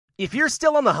If you're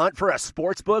still on the hunt for a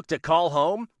sports book to call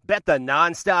home, bet the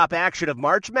nonstop action of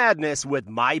March Madness with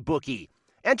MyBookie.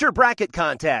 Enter bracket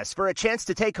contests for a chance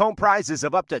to take home prizes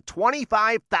of up to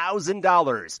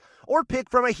 $25,000, or pick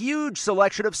from a huge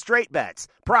selection of straight bets,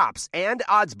 props, and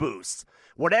odds boosts.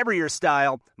 Whatever your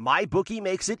style, MyBookie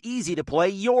makes it easy to play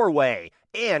your way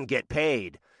and get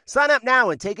paid. Sign up now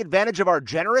and take advantage of our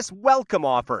generous welcome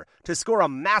offer to score a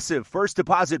massive first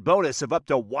deposit bonus of up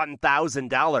to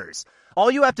 $1,000. All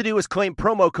you have to do is claim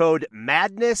promo code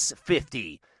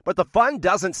MADNESS50. But the fun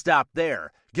doesn't stop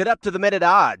there. Get up-to-the-minute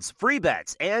odds, free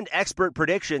bets, and expert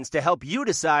predictions to help you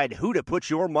decide who to put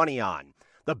your money on.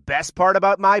 The best part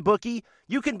about MyBookie?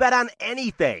 You can bet on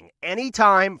anything,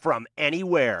 anytime, from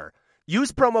anywhere.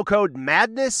 Use promo code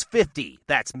MADNESS50,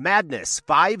 that's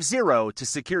MADNESS50, to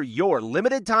secure your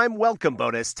limited-time welcome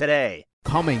bonus today.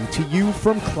 Coming to you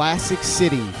from Classic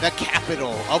City, the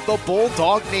capital of the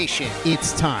Bulldog Nation.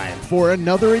 It's time for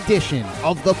another edition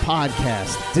of the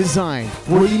podcast designed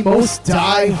for the most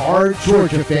die-hard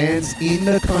Georgia fans in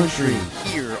the country.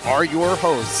 Here are your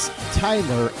hosts,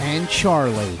 Tyler and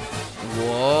Charlie.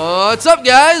 What's up,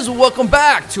 guys? Welcome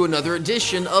back to another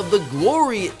edition of the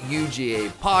Glory UGA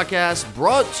podcast,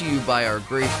 brought to you by our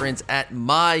great friends at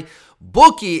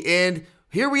MyBookie. And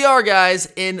here we are,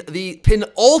 guys, in the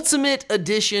penultimate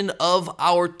edition of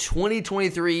our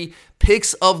 2023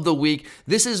 Picks of the Week.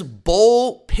 This is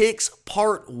Bowl Picks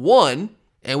Part 1,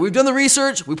 and we've done the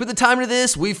research. We put the time into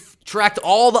this. We've tracked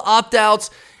all the opt-outs,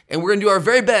 and we're going to do our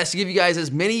very best to give you guys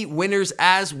as many winners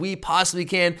as we possibly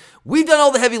can. We've done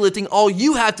all the heavy lifting. All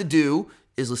you have to do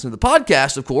is listen to the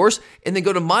podcast, of course, and then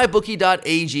go to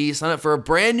mybookie.ag, sign up for a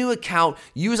brand new account,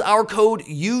 use our code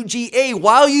UGA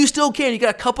while you still can. You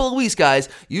got a couple of weeks, guys.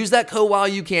 Use that code while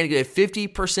you can to get a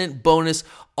 50% bonus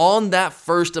on that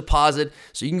first deposit,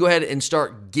 so you can go ahead and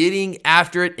start getting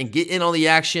after it and get in on the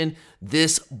action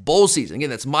this bowl season. Again,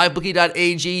 that's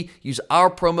mybookie.ag. Use our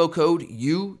promo code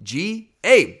UGA.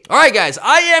 All right, guys,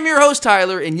 I am your host,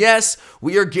 Tyler, and yes,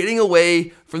 we are getting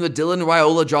away from the Dylan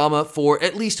Raiola drama for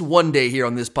at least one day here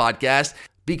on this podcast,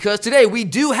 because today we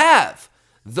do have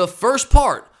the first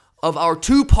part of our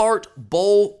two-part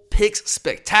Bowl Picks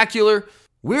Spectacular.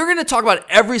 We're going to talk about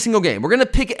every single game. We're going to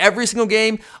pick every single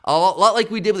game, a lot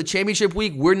like we did with the championship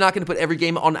week. We're not going to put every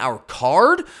game on our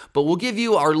card, but we'll give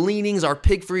you our leanings, our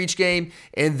pick for each game,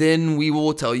 and then we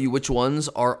will tell you which ones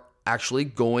are actually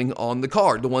going on the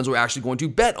card, the ones we're actually going to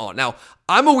bet on. Now,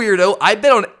 I'm a weirdo. I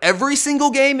bet on every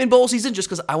single game in bowl season just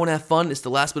because I want to have fun. It's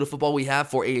the last bit of football we have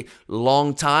for a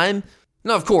long time.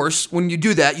 Now, of course, when you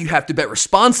do that, you have to bet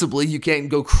responsibly. You can't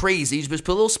go crazy. You just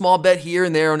put a little small bet here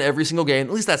and there on every single game.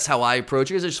 At least that's how I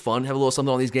approach it. It's just fun. Have a little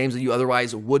something on these games that you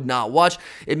otherwise would not watch.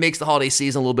 It makes the holiday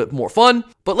season a little bit more fun.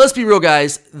 But let's be real,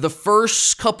 guys. The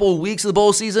first couple weeks of the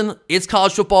bowl season, it's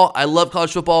college football. I love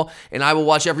college football, and I will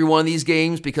watch every one of these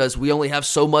games because we only have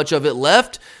so much of it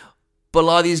left. But a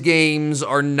lot of these games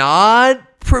are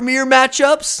not premier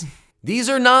matchups. These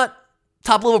are not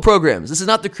top-level programs. This is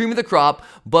not the cream of the crop,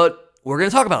 but we're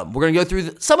going to talk about them. We're going to go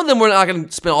through some of them we're not going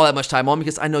to spend all that much time on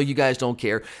because I know you guys don't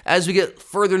care. As we get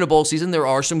further into bowl season, there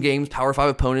are some games, Power 5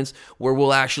 opponents, where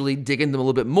we'll actually dig into them a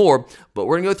little bit more, but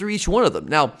we're going to go through each one of them.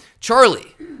 Now,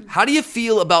 Charlie, how do you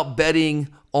feel about betting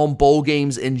on bowl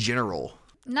games in general?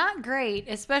 Not great,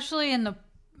 especially in the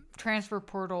transfer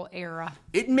portal era.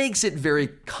 It makes it very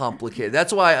complicated.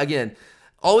 That's why, again,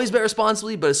 always bet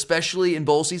responsibly, but especially in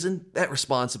bowl season, bet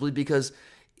responsibly because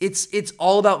it's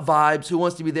all about vibes. Who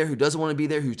wants to be there? Who doesn't want to be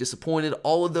there? Who's disappointed?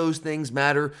 All of those things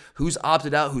matter. Who's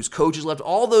opted out? Whose coaches left?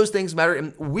 All those things matter.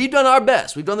 And we've done our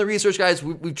best. We've done the research, guys.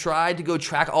 We've tried to go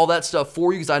track all that stuff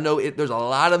for you because I know there's a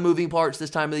lot of moving parts this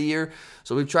time of the year.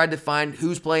 So we've tried to find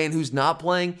who's playing, who's not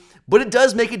playing. But it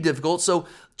does make it difficult. So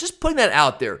just putting that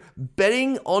out there,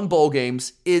 betting on bowl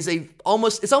games is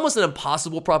almost an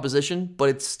impossible proposition, but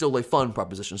it's still a fun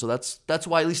proposition. So that's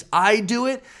why at least I do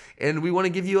it. And we want to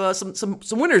give you some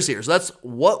winners here. So that's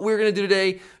what we're going to do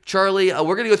today. Charlie,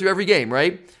 we're going to go through every game,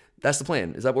 right? That's the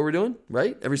plan. Is that what we're doing,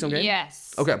 right? Every single game?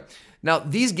 Yes. Okay. Now,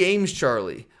 these games,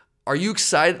 Charlie, are you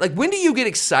excited? Like, when do you get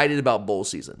excited about bowl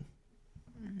season?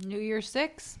 New Year's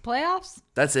 6 playoffs?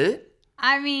 That's it?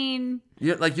 I mean,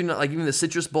 You're not like even the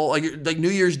Citrus Bowl, like New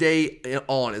Year's Day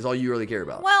on is all you really care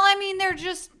about. well, I mean, they're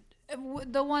just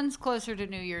the ones closer to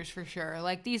New Year's for sure.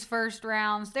 Like these first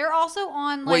rounds, they're also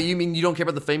on. Like, Wait, you mean you don't care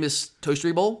about the famous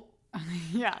Toastery Bowl?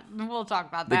 yeah, we'll talk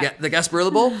about that. The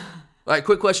Gasparilla Bowl? All right,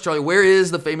 quick question, Charlie. Where is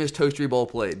the famous Toastery Bowl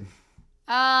played?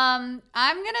 I'm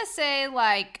gonna say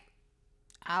like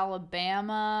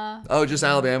Alabama. Oh, just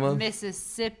Alabama?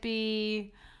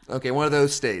 Mississippi. Okay, one of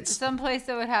those states. Someplace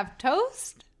that would have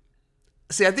toast.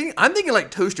 See, I'm thinking like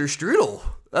toaster strudel.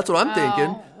 That's what I'm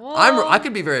thinking. Well, Well, I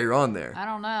could be very wrong there. I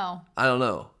don't know. I don't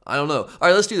know. All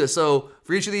right, let's do this. So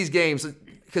for each of these games,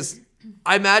 because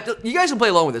I'm at, you guys can play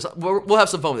along with this. We'll have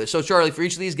some fun with this. So Charlie, for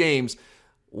each of these games,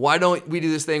 why don't we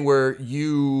do this thing where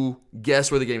you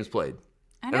guess where the game is played?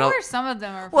 I know where some of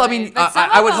them are played. Well, I mean,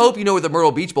 I would hope you know where the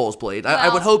Myrtle Beach Bowl is played.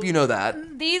 I would hope you know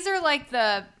that. These are like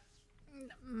the,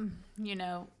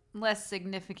 less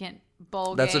significant bowl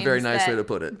games. That's a very nice way to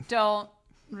put it. Don't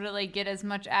really get as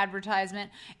much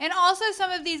advertisement. And also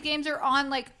some of these games are on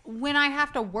like when I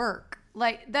have to work.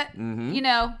 Like that,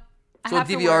 I so have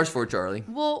to DVR's work. for Charlie.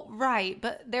 Well, right,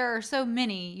 but there are so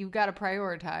many, you've got to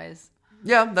prioritize.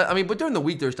 Yeah, but during the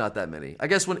week there's not that many. I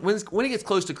guess when it gets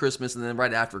close to Christmas and then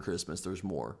right after Christmas there's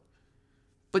more.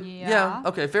 But yeah,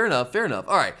 okay, fair enough.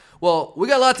 All right, well, we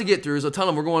got a lot to get through. There's a ton of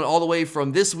them. We're going all the way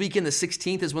from this weekend, the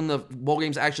 16th is when the bowl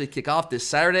games actually kick off this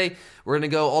Saturday. We're going to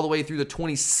go all the way through the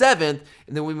 27th,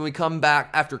 and then when we come back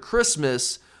after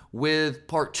Christmas with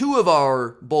part 2 of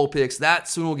our bowl picks,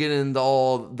 that's when we'll get into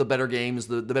all the better games,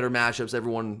 the better matchups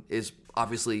everyone is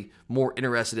obviously more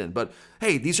interested in. But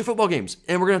hey, these are football games,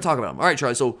 and we're going to talk about them. All right,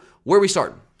 Charlie, so where are we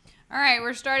starting? All right,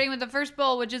 we're starting with the first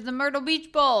bowl, which is the Myrtle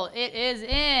Beach Bowl. It is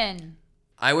in...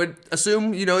 I would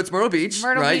assume it's Myrtle Beach,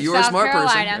 Myrtle right? Beach, You're a South smart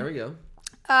Carolina. person. There we go.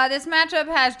 This matchup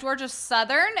has Georgia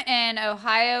Southern and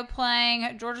Ohio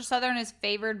playing. Georgia Southern is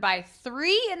favored by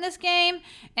 3 in this game,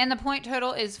 and the point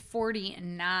total is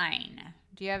 49.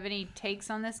 Do you have any takes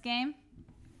on this game?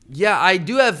 Yeah, I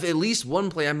do have at least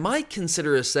one play. I might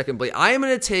consider a second play. I am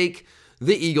going to take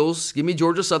the Eagles. Give me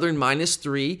Georgia Southern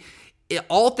 -3.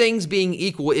 All things being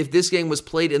equal, if this game was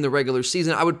played in the regular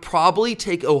season, I would probably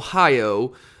take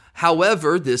Ohio.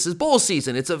 However, this is bowl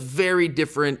season. It's a very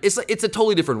different, it's a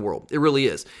totally different world. It really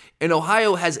is. And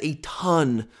Ohio has a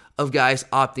ton of guys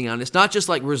opting out. It's not just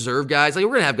like reserve guys. Like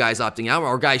we're going to have guys opting out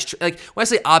or guys, like when I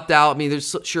say opt out, I mean,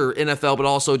 there's sure NFL, but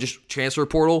also just transfer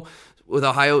portal. With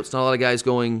Ohio, it's not a lot of guys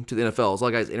going to the NFL. It's a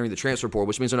lot of guys entering the transfer portal,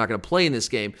 which means they're not going to play in this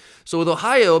game. So with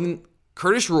Ohio, I mean,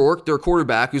 Curtis Rourke, their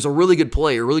quarterback, who's a really good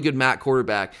player, really good MAC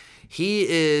quarterback, he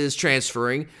is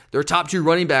transferring. Their top 2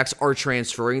 running backs are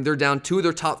transferring. They're down 2 of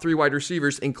their top 3 wide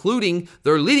receivers, including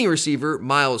their leading receiver,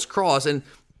 Miles Cross. And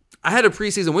I had a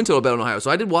preseason win total bet on Ohio,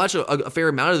 so I did watch a fair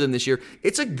amount of them this year.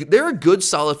 They're a good,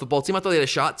 solid football team. I thought they had a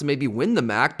shot to maybe win the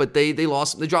MAC, but they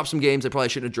lost. They dropped some games they probably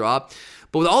shouldn't have dropped.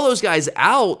 But with all those guys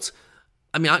out,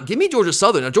 I mean, give me Georgia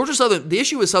Southern. Now, Georgia Southern, the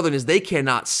issue with Southern is they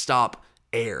cannot stop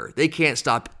air. They can't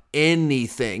stop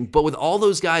anything. But with all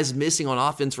those guys missing on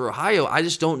offense for Ohio, I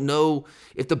just don't know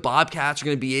if the Bobcats are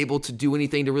going to be able to do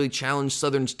anything to really challenge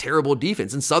Southern's terrible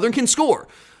defense. And Southern can score.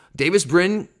 Davis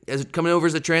Brin, as coming over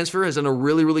as a transfer, has done a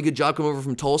really, really good job coming over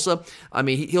from Tulsa. I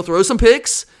mean, he'll throw some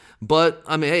picks, but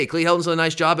I mean, hey, Clay Helton's done a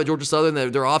nice job at Georgia Southern.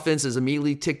 Their offense is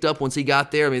immediately ticked up once he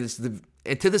got there. I mean, it's the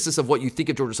antithesis of what you think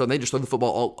of Georgia Southern. They just throw the football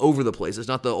all over the place. It's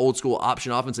not the old school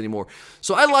option offense anymore.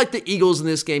 So I like the Eagles in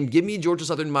this game. Give me Georgia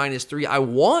Southern -3. I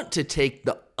want to take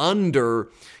the under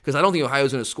because I don't think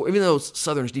Ohio's going to score. Even though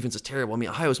Southern's defense is terrible. I mean,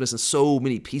 Ohio's missing so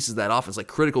many pieces of that offense, like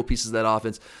critical pieces of that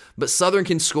offense. But Southern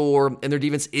can score, and their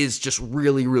defense is just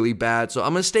really, really bad. So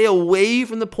I'm going to stay away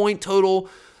from the point total.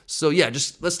 So yeah,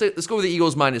 just let's go with the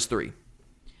Eagles -3.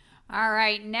 All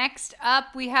right, next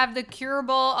up we have the Cure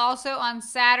Bowl also on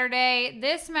Saturday.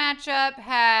 This matchup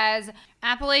has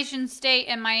Appalachian State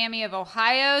and Miami of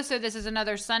Ohio, so this is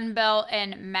another Sun Belt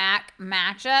and MAC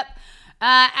matchup.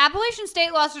 Appalachian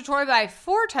State lost to Troy by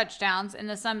 4 touchdowns in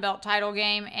the Sun Belt title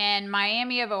game, and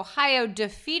Miami of Ohio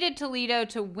defeated Toledo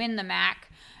to win the MAC.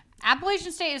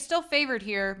 Appalachian State is still favored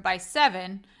here by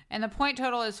 7, and the point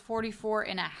total is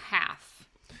 44.5.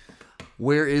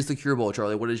 Where is the Cure Bowl,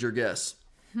 Charlie? What is your guess?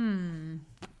 I'm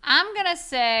going to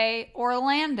say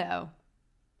Orlando.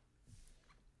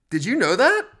 Did you know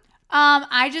that?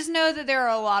 I just know that there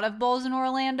are a lot of bowls in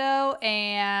Orlando,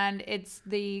 and it's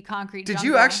the Concrete Jungle.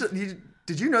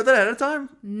 Did you know that ahead of time?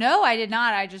 No, I did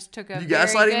not. I just took a You very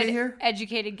gaslighting good me here?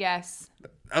 educated guess.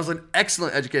 That was an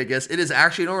excellent educated guess. It is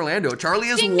actually in Orlando. Charlie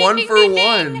is Ding, one ding, for ding,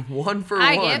 one. ding. 1 for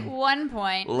I 1. get 1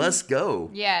 point. Let's go.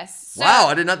 Yes. So, Wow,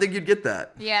 I did not think you'd get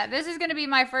that. yeah, this is going to be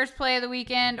my first play of the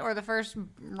weekend or the first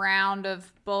round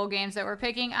of bowl games that we're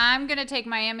picking. I'm going to take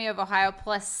Miami of Ohio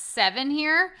 +7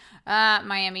 here.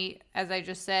 Miami, as I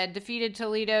just said, defeated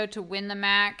Toledo to win the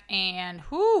MAC, and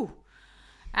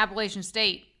Appalachian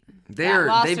State.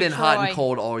 They've been hot and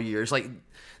cold all year. It's like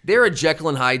they're a Jekyll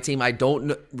and Hyde team. I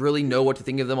don't really know what to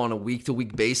think of them on a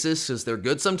week-to-week basis because they're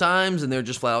good sometimes and they're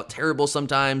just flat out terrible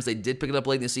sometimes. They did pick it up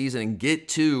late in the season and get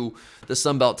to the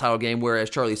Sun Belt title game where, as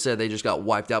Charlie said, they just got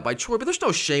wiped out by Troy. But there's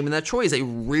no shame in that. Troy is a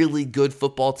really good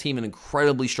football team, an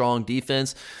incredibly strong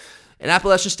defense. And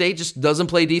Appalachian State just doesn't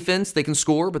play defense. They can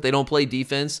score, but they don't play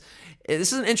defense. And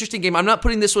this is an interesting game. I'm not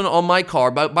putting this one on my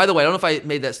card. By the way, I don't know if I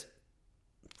made that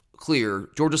clear.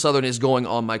 Georgia Southern is going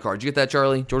on my card. Did you get that,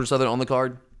 Charlie? Georgia Southern on the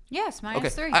card? Yes,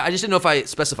 -3. I just didn't know if I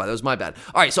specified. That was my bad.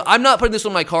 All right, so I'm not putting this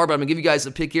on my card, but I'm going to give you guys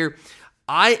a pick here.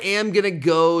 I am going to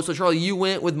go, so Charlie, you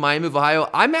went with Miami of Ohio.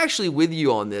 I'm actually with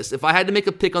you on this. If I had to make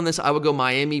a pick on this, I would go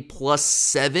Miami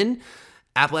 +7.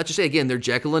 Appalachian State, again, they're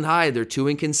Jekyll and Hyde. They're too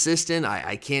inconsistent.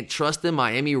 I can't trust them.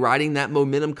 Miami riding that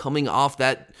momentum coming off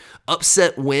that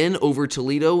upset win over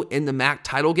Toledo in the MAC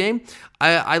title game.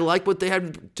 I like what they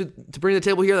had to bring to the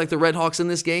table here, like the Red Hawks in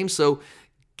this game. So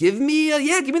give me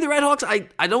the Red Hawks.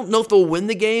 I don't know if they'll win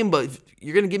the game, but if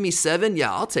you're going to give me 7,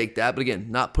 yeah, I'll take that. But again,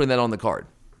 not putting that on the card.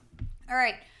 All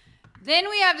right. Then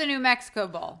we have the New Mexico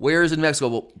Bowl. Where is the New Mexico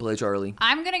Bowl play, Charlie?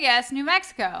 I'm going to guess New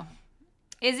Mexico.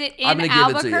 Is it in I'm gonna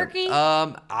Albuquerque? give it to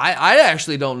you. I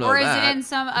actually don't know or is that. it in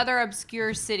some other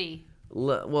obscure city?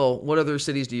 Well, what other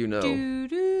cities do you know?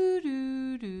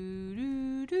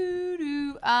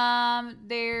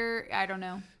 I don't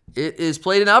know. It is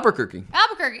played in Albuquerque.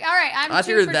 Albuquerque. All right, I'm I 2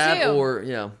 figured for that 2. or,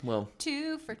 yeah, well.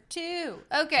 2 for 2.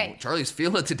 Okay. Charlie's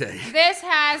feeling it today. This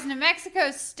has New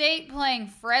Mexico State playing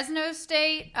Fresno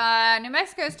State. New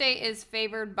Mexico State is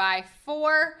favored by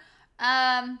 4.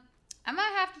 I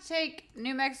might have to take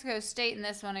New Mexico State in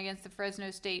this one against the Fresno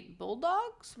State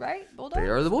Bulldogs, right? Bulldogs? They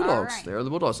are the Bulldogs. All right. They are the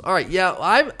Bulldogs. All right, yeah,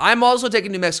 I'm also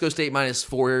taking New Mexico State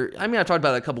 -4. I mean, I talked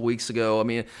about it a couple weeks ago. I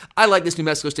mean, I like this New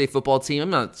Mexico State football team. I'm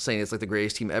not saying it's like the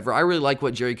greatest team ever. I really like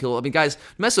what Jerry Kill. I mean, guys,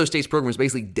 New Mexico State's program was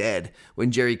basically dead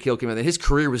when Jerry Kill came in. His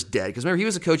career was dead because remember he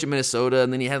was a coach at Minnesota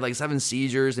and then he had like 7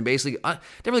 seizures and basically didn't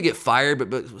really get fired,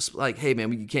 but it was like, hey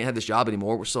man, you can't have this job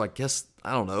anymore. So I guess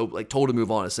I don't know, like told to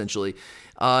move on essentially.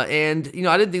 And, you know,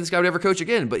 I didn't think this guy would ever coach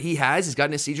again, but he has. He's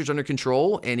gotten his seizures under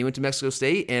control, and he went to Mexico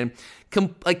State and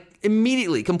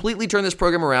immediately completely turned this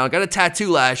program around. Got a tattoo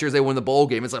last year as they won the bowl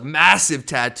game. It's a massive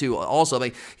tattoo. Also,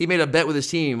 like he made a bet with his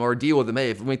team or a deal with them.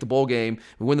 Hey, if we make the bowl game,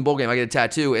 we win the bowl game, I get a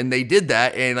tattoo. And they did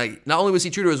that. And like not only was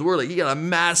he true to his word, like he got a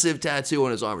massive tattoo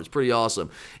on his arm. It's pretty awesome.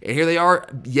 And here they are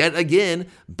yet again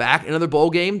back in another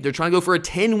bowl game. They're trying to go for a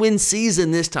 10-win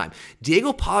season this time.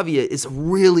 Diego Pavia is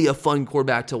really a fun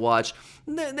quarterback to watch.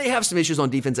 They have some issues on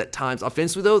defense at times.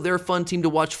 Offensively, though, they're a fun team to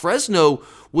watch. Fresno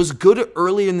was good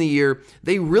early in the year.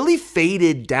 They really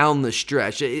faded down the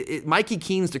stretch. Mikey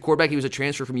Keene's the quarterback. He was a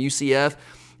transfer from UCF,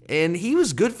 and he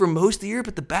was good for most of the year,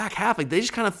 but the back half, like they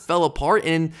just kind of fell apart.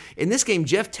 And in this game,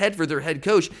 Jeff Tedford, their head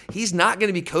coach, he's not going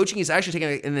to be coaching. He's actually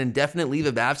taking an indefinite leave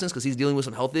of absence because he's dealing with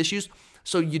some health issues.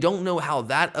 So you don't know how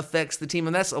that affects the team.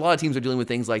 And that's a lot of teams are dealing with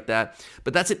things like that.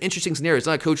 But that's an interesting scenario. It's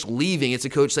not a coach leaving. It's a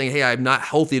coach saying, hey, I'm not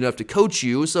healthy enough to coach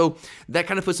you. So that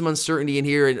kind of puts some uncertainty in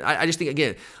here. And I just think,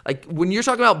 again, like when you're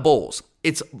talking about bowls,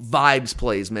 it's vibes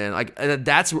plays, man. Like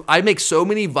I make so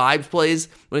many vibes plays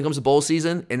when it comes to bowl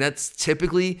season, and it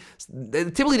typically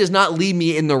does not lead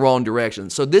me in the wrong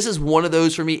direction. So this is one of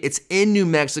those for me. It's in New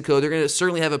Mexico. They're going to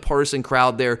certainly have a partisan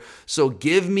crowd there. So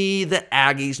give me the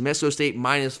Aggies, New Mexico State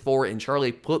 -4, and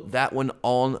Charlie, put that one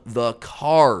on the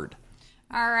card.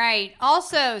 All right.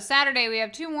 Also, Saturday, we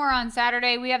have 2 more on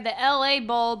Saturday. We have the LA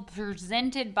Bowl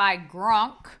presented by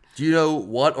Gronk. Do you know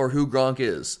what or who Gronk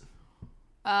is?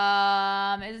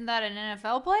 Isn't that an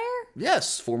NFL player?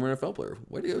 Yes, former NFL player.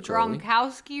 Way to go, Charlie.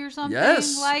 Gronkowski or something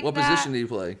like what position did he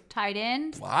play? Tight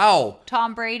end. Wow.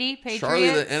 Tom Brady, Patriots.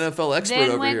 Charlie, the NFL expert then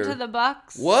over here. went to the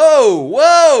Bucks.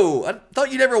 Whoa. I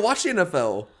thought you never watched the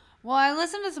NFL. Well, I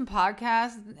listened to some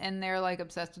podcasts, and they're like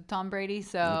obsessed with Tom Brady,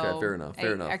 so okay, fair enough.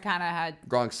 I kind of had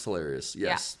Gronk's hilarious.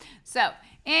 Yes. Yeah. So,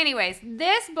 anyways,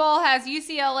 this bowl has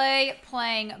UCLA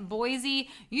playing Boise.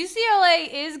 UCLA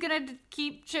is gonna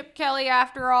keep Chip Kelly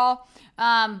after all.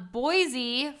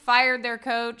 Boise fired their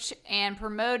coach and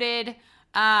promoted.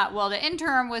 The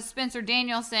interim was Spencer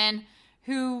Danielson,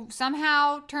 who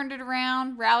somehow turned it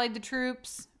around, rallied the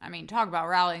troops. I mean, talk about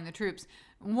rallying the troops.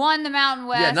 Won the Mountain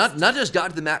West. Yeah, not just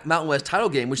got to the Mountain West title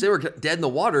game, which they were dead in the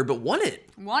water, but won it.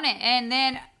 And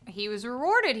then he was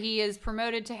rewarded. He is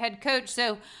promoted to head coach.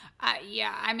 So,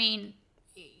 I mean,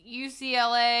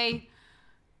 UCLA,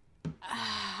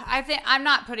 I think I'm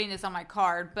not putting this on my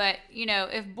card, but, you know,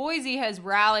 if Boise has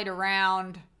rallied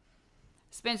around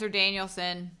Spencer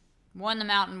Danielson, won the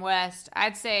Mountain West,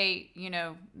 I'd say, you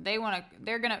know, they're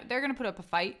gonna put up a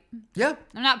fight. Yeah.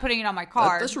 I'm not putting it on my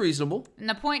card. That's reasonable. And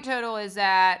the point total is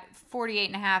at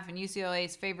 48.5, and UCLA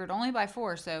is favored only by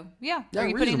 4. So, yeah. Are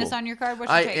you putting this on your card?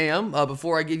 What's your take? I am.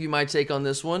 Before I give you my take on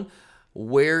this one,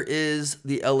 where is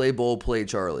the LA Bowl played,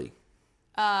 Charlie?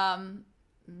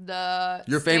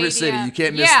 Your favorite city. You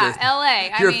can't miss this. this. Yeah,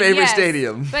 LA. Your favorite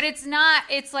stadium. But it's not.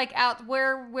 It's like out.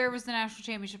 Where was the national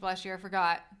championship last year? I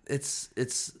forgot. It's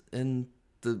in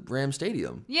the Ram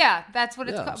Stadium. Yeah, that's what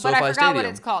it's called. SoFi But I forgot Stadium. what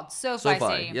it's called. SoFi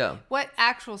Stadium. Yeah. What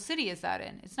actual city is that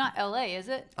in? It's not LA, is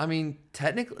it? I mean,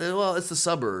 technically, well, it's the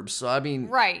suburbs. So, I mean.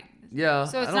 Right. Yeah.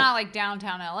 So it's not like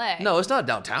downtown LA. No, it's not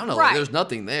downtown LA. Right. There's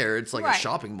nothing there. It's like Right. a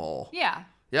shopping mall. Yeah.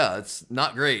 Yeah, it's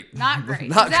not great. Not great.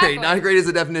 Not Exactly. great. Not great is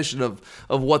the definition of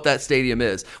what that stadium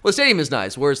is. Well, the stadium is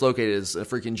nice. Where it's located is a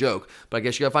freaking joke. But I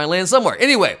guess you got to find land somewhere.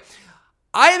 Anyway,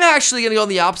 I am actually going to go on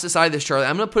the opposite side of this, Charlie.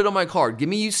 I'm going to put it on my card. Give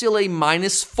me UCLA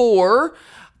 -4.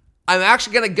 I'm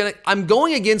actually I'm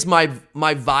going against my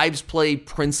vibes play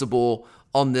principle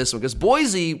on this one because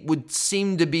Boise would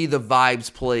seem to be the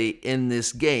vibes play in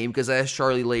this game because as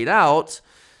Charlie laid out,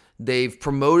 they've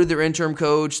promoted their interim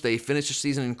coach. They finished the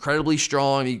season incredibly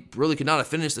strong. He really could not have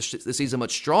finished the season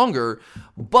much stronger.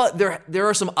 But there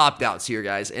are some opt-outs here,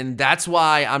 guys. And that's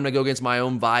why I'm going to go against my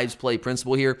own vibes play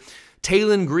principle here.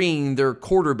 Taylon Green, their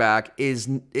quarterback,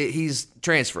 he's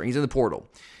transferring. He's in the portal.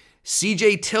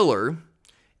 CJ Tiller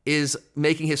is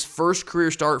making his first career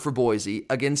start for Boise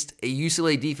against a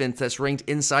UCLA defense that's ranked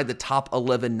inside the top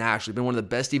 11 nationally. Been one of the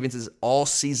best defenses all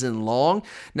season long.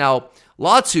 Now,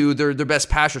 Latu, their best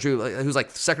passer, who's like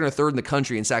second or third in the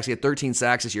country in sacks. He had 13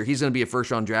 sacks this year. He's going to be a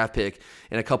first-round draft pick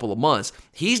in a couple of months.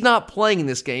 He's not playing in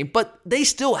this game, but they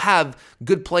still have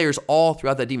good players all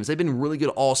throughout that defense. They've been really good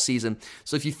all season.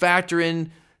 So if you factor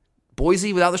in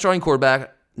Boise without the starting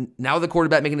quarterback, now the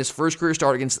quarterback making his first career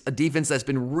start against a defense that's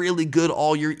been really good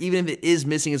all year, even if it is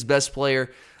missing his best player,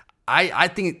 I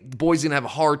think Boise's going to have a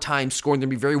hard time scoring. They're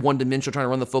going to be very one-dimensional trying to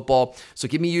run the football. So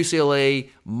give me UCLA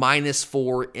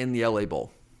 -4 in the LA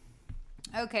Bowl.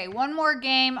 Okay, one more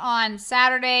game on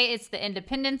Saturday. It's the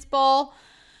Independence Bowl.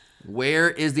 Where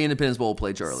is the Independence Bowl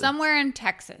played, Charlie? Somewhere in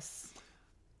Texas.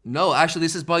 No, actually,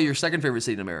 this is probably your second favorite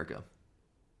city in America.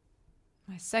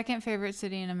 My second favorite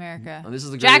city in America. And this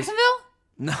is the greatest- Jacksonville?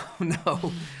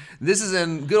 No. This is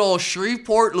in good old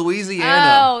Shreveport,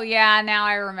 Louisiana. Oh, yeah. Now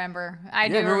I remember. I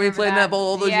do remember we played in that bowl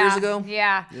all those years ago?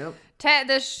 Yeah.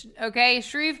 Yep.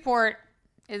 Shreveport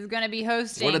is going to be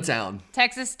hosting What a town.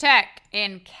 Texas Tech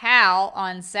in Cal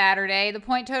on Saturday. The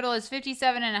point total is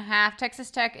 57.5.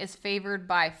 Texas Tech is favored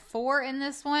by 4 in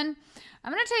this one.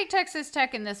 I'm going to take Texas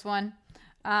Tech in this one.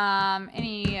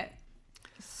 Any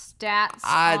stats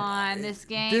on this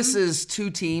game? This is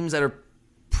two teams that are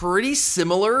pretty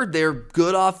similar. They're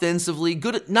good offensively.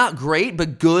 Good, not great,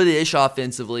 but good-ish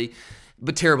offensively,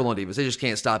 but terrible on defense. They just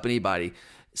can't stop anybody.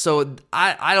 So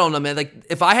I don't know, man. Like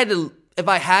if I had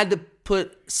to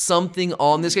put something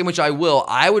on this game, which I will,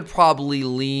 I would probably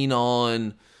lean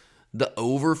on the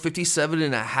over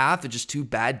 57.5. It's just two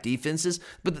bad defenses.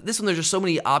 But this one, there's just so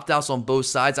many opt-outs on both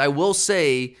sides. I will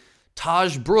say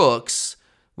Taj Brooks,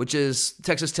 which is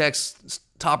Texas Tech's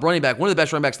top running back, one of the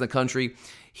best running backs in the country,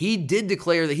 he did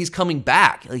declare that he's coming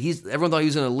back. Like everyone thought he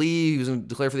was going to leave, he was going to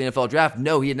declare for the NFL draft.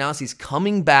 No, he announced he's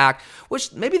coming back,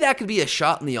 which maybe that could be a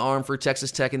shot in the arm for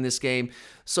Texas Tech in this game.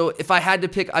 So if I had to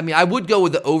pick, I would go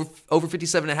with the over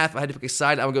 57.5. If I had to pick a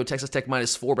side, I would go Texas Tech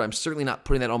 -4, but I'm certainly not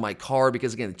putting that on my card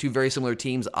because, again, two very similar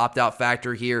teams, opt-out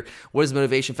factor here. What is the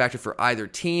motivation factor for either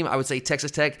team? I would say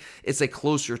Texas Tech, it's a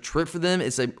closer trip for them.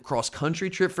 It's a cross-country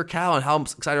trip for Cal, and how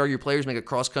excited are your players to make a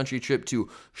cross-country trip to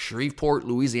Shreveport,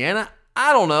 Louisiana?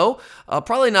 I don't know.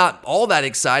 Probably not all that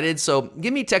excited. So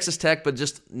give me Texas Tech, but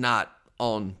just not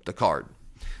on the card.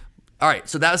 All right,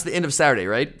 so that was the end of Saturday,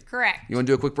 right? Correct. You want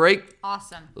to do a quick break?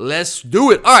 Awesome. Let's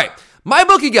do it. All right, my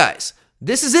bookie guys,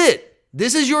 this is it.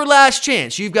 This is your last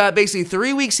chance. You've got basically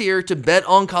 3 weeks here to bet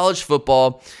on college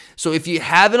football. So if you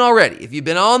haven't already, if you've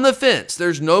been on the fence,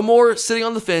 there's no more sitting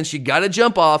on the fence. You got to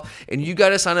jump off, and you got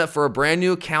to sign up for a brand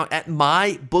new account at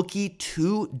MyBookie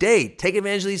today. Take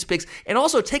advantage of these picks, and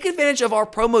also take advantage of our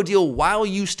promo deal while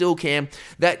you still can.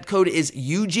 That code is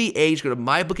UGA. Just go to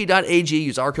MyBookie.ag,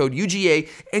 use our code UGA,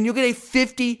 and you'll get a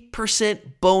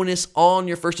 50% bonus on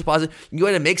your first deposit. You can go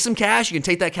ahead and make some cash. You can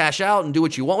take that cash out and do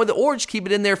what you want with it, or just keep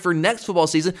it in there for next football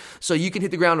season so you can hit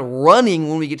the ground running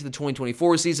when we get to the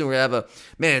 2024 season. We're going to have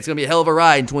it's going to be a hell of a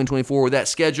ride in 2024 with that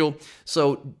schedule.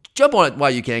 So jump on it while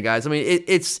you can, guys. I mean,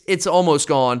 it's almost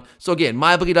gone. So again,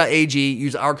 mybookie.ag,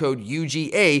 use our code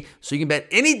UGA so you can bet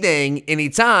anything,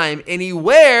 anytime,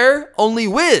 anywhere, only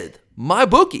with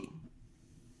MyBookie.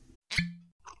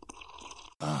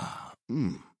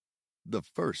 The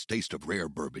first taste of rare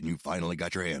bourbon you finally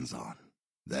got your hands on.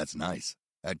 That's nice.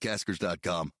 At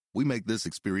Caskers.com, we make this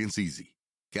experience easy.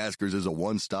 Caskers is a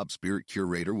one-stop spirit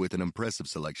curator with an impressive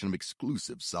selection of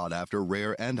exclusive, sought-after,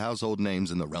 rare, and household names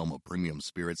in the realm of premium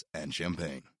spirits and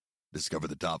champagne. Discover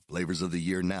the top flavors of the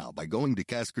year now by going to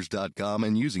Caskers.com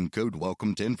and using code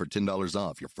WELCOME10 for $10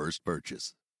 off your first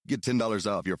purchase. Get $10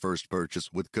 off your first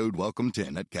purchase with code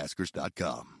WELCOME10 at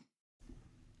Caskers.com.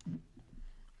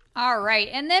 All right,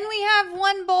 and then we have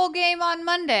one bowl game on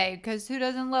Monday, because who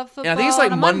doesn't love football? Yeah, I think it's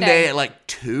like on a Monday at like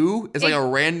 2. It's like a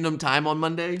random time on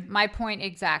Monday. My point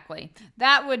exactly.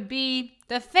 That would be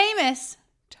the famous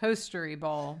Toastery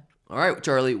Bowl. All right,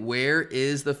 Charlie, where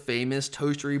is the famous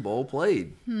Toastery Bowl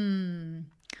played? I'm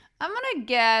going to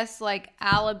guess like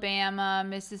Alabama,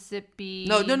 Mississippi.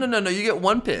 No. You get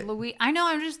one pick. I know,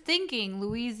 I'm just thinking.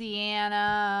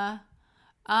 Louisiana.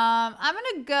 I'm going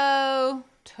to go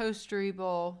Toastery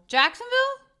Bowl. Jacksonville?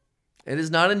 It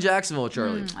is not in Jacksonville,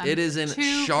 Charlie. It is in 2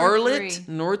 for Charlotte,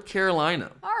 3. North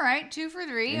Carolina. All right, 2 for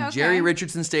 3. In Okay. Jerry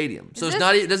Richardson Stadium. So it's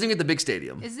not. It doesn't even get the big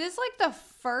stadium. Is this like the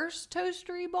first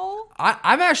Toastery Bowl?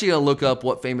 I'm actually gonna look up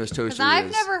what famous Toastery is. Because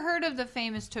I've never heard of the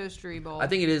famous Toastery Bowl. I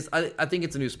think it is. I think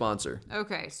it's a new sponsor.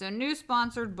 Okay, so new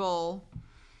sponsored bowl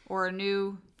or a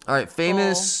new. All right,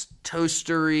 famous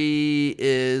Toastery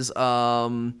is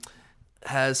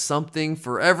has something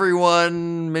for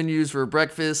everyone. Menus for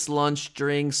breakfast, lunch,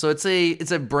 drinks. So it's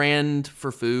a brand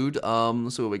for food.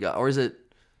 Let's see what we got. Or is it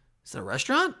a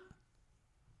restaurant?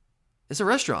 It's a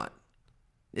restaurant.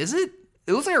 Is it?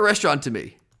 It looks like a restaurant to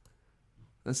me.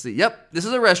 Let's see. Yep, this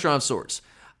is a restaurant of sorts.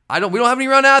 We don't have any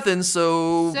around Athens,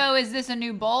 so. So is this a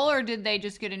new bowl or did they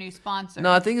just get a new sponsor?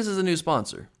 No, I think this is a new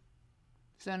sponsor.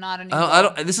 So not a new I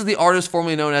bowl. don't. This is the artist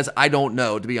formerly known as I don't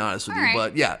know, to be honest with All you. right.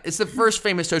 But yeah, it's the first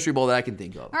famous Toastery Bowl that I can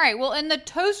think of. All right, well, in the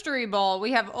Toastery Bowl,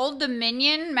 we have Old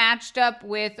Dominion matched up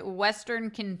with Western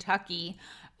Kentucky.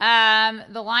 The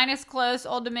line is close.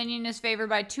 Old Dominion is favored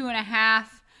by 2.5,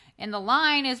 and the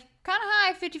line is kind of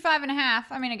high, 55.5.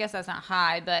 I mean, I guess that's not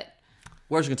high, but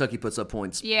Western Kentucky puts up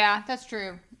points. yeah, that's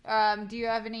true. Do you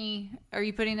have any? Are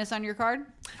you putting this on your card?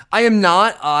 I am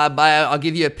not, but I'll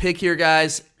give you a pick here,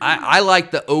 guys. I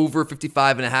like the over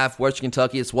 55.5. Western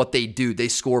Kentucky, it's what they do. They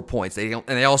score points.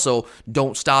 They also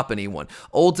don't stop anyone.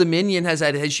 Old Dominion has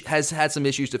had some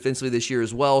issues defensively this year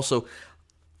as well, so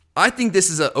I think this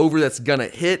is an over that's going to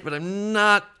hit, but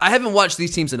I haven't watched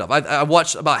these teams enough. I've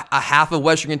watched about a half of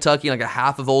Western Kentucky and like a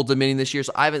half of Old Dominion this year,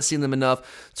 so I haven't seen them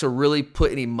enough to really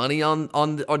put any money on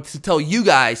or to tell you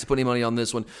guys to put any money on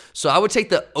this one. So I would take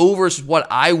the over is what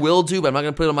I will do, but I'm not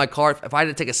going to put it on my card. If I had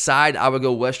to take a side, I would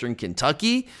go Western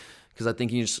Kentucky, because I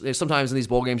think sometimes in these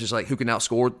bowl games, just like who can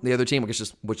outscore the other team,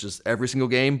 which is every single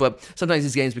game, but sometimes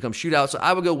these games become shootouts, so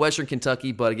I would go Western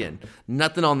Kentucky, but again,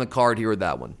 nothing on the card here with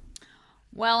that one.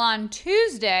 Well, on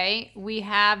Tuesday, we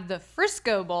have the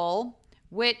Frisco Bowl,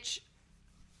 which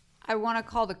I want to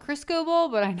call the Crisco Bowl,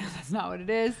 but I know that's not what it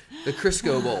is. The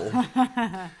Crisco Bowl.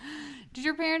 Did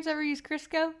your parents ever use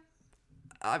Crisco?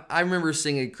 I remember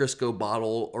seeing a Crisco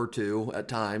bottle or two at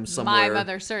times somewhere. My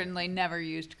mother certainly never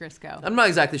used Crisco. I'm not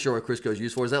exactly sure what Crisco is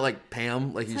used for. Is that like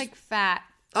Pam? It's like fat.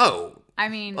 Oh. I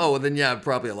mean. Oh, well then yeah,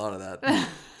 probably a lot of that. I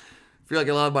feel like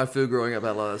a lot of my food growing up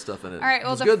had a lot of that stuff in it. All right,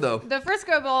 well, it's good though. The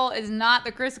Frisco Bowl is not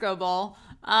the Crisco Bowl.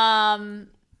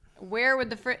 Where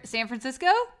would San Francisco?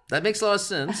 That makes a lot of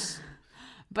sense.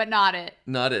 But not it.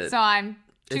 Not it. So I'm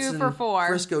 2 it's for in 4.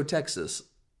 Frisco, Texas.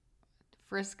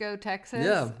 Frisco, Texas?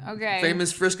 Yeah. Okay.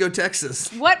 Famous Frisco,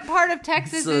 Texas. What part of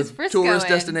Texas is Frisco tourist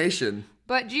in? destination.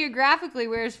 But geographically,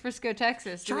 where's Frisco,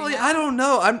 Texas? Charlie, I don't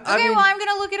know. I mean, well, I'm going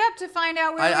to look it up to find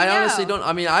out where I honestly don't.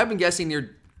 I mean, I've been guessing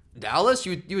near Dallas.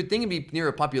 You would think it'd be near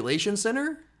a population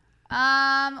center.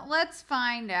 Let's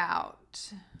find out.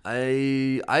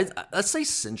 Let's say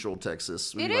Central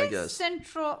Texas. It is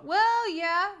Central. Well,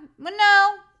 yeah. Well,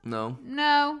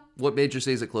 no. What major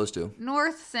city is it close to?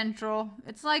 North Central.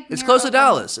 It's like it's close to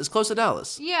Dallas. It's close to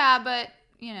Dallas. Yeah, but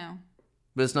you know.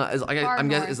 But it's not. I'm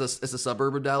guessing it's a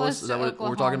suburb of Dallas. Is that what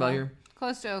we're talking about here?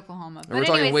 Close to Oklahoma. We're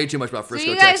talking way too much about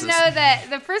Frisco, Texas. Texas. So you guys know that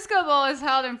the Frisco Bowl is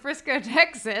held in Frisco,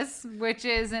 Texas, which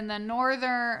is in the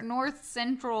north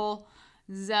central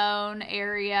zone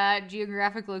area,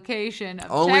 geographic location of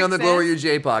Only Texas. on the Glory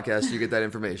UGA podcast you get that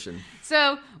information.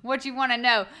 So what you want to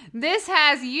know, this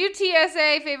has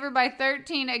UTSA favored by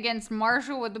 13 against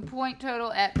Marshall with the point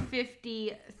total at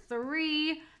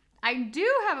 53. I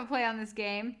do have a play on this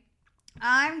game.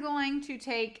 I'm going to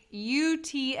take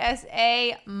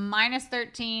UTSA minus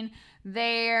 13.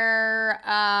 They're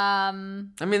I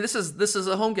mean, this is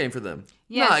a home game for them.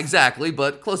 Yes. Not exactly,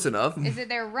 but close enough. Is it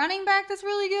their running back that's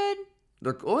really good?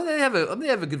 They have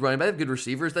a good running back. They have good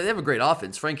receivers. They have a great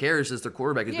offense. Frank Harris is their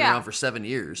quarterback. He's been around for 7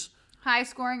 years. High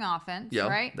scoring offense,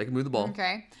 right? They can move the ball.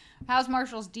 Okay. How's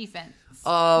Marshall's defense?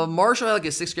 Marshall had like a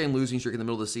 6-game losing streak in the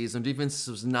middle of the season. Their defense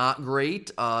was not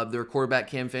great. Their quarterback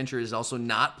Cam Fincher is also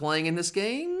not playing in this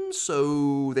game,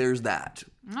 so there's that.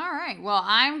 All right. Well,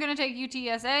 I'm going to take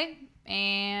UTSA.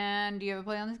 And do you have a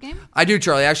play on this game? I do,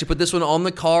 Charlie. I actually put this one on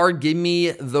the card. Give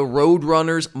me the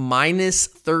Roadrunners minus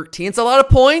 13. It's a lot of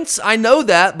points. I know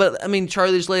that, but I mean,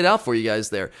 Charlie just laid it out for you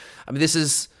guys there. I mean,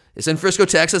 it's in Frisco,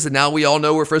 Texas, and now we all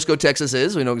know where Frisco, Texas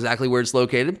is. We know exactly where it's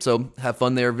located, so have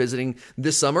fun there visiting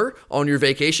this summer on your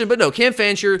vacation. But no, Cam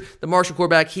Fancher, the Marshall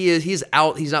quarterback, he's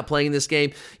out. He's not playing this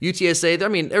game. UTSA, I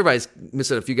mean, everybody's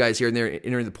missing a few guys here and there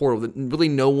entering the portal. Really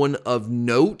no one of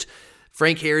note.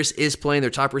 Frank Harris is playing. Their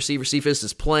top receiver, Cephas,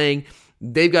 is playing.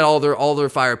 They've got all their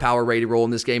firepower ready to roll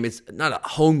in this game. It's not a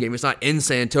home game. It's not in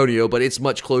San Antonio, but it's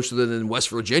much closer than West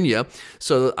Virginia.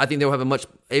 So I think they'll have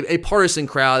a partisan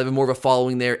crowd, have more of a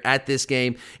following there at this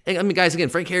game. And I mean, guys, again,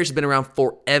 Frank Harris has been around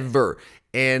forever,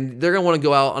 and they're going to want to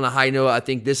go out on a high note. I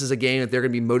think this is a game that they're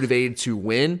going to be motivated to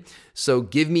win. So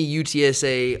give me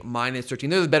UTSA minus 13.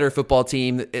 They're the better football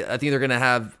team. I think they're going to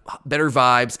have better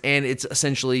vibes, and it's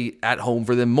essentially at home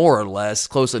for them, more or less,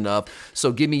 close enough.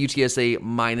 So give me UTSA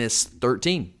minus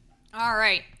 13. All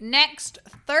right. Next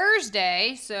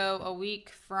Thursday, so a week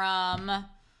from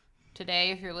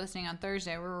today, if you're listening on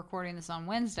Thursday, we're recording this on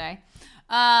Wednesday.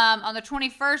 On the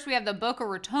 21st, we have the Boca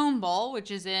Raton Bowl, which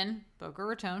is in Boca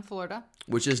Raton, Florida.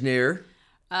 Which is near?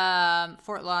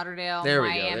 Fort Lauderdale,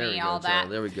 Miami, all that.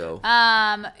 There we go.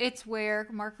 It's where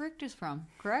Mark Richt is from,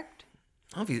 correct?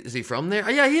 Oh, is he from there? Oh,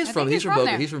 yeah, he is from. He's from Boca.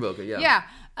 There. He's from Boca. Yeah.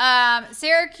 Yeah.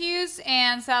 Syracuse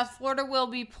and South Florida will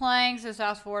be playing, so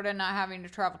South Florida not having to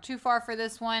travel too far for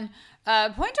this one.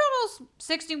 Point total's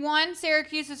 61.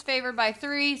 Syracuse is favored by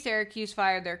 3. Syracuse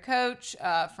fired their coach.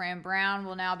 Fran Brown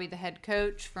will now be the head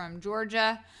coach from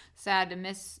Georgia. Sad to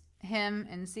miss him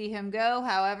and see him go.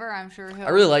 However, I'm sure he'll. I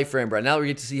really like Fran Brown. Now that we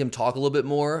get to see him talk a little bit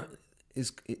more,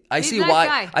 I see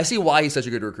why he's such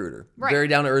a good recruiter. Right. Very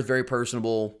down to earth, very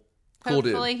personable, cool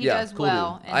dude. Hopefully he does cool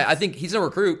well. Dude. I think he's a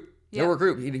recruit. Yeah. He'll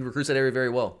recruit. He recruits that area very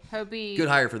well. Hope he good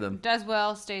hire for them. Does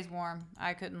well, stays warm.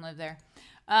 I couldn't live there.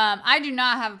 I do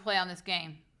not have a play on this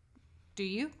game. Do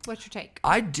you? What's your take?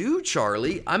 I do,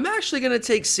 Charlie. I'm actually going to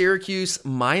take Syracuse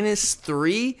minus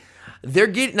 3.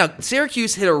 Now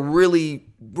Syracuse hit a really,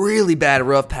 really bad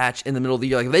rough patch in the middle of the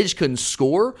year. Like they just couldn't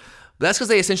score. But that's because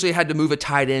they essentially had to move a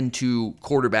tight end to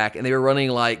quarterback, and they were running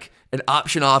like an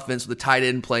option offense with a tight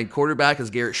end playing quarterback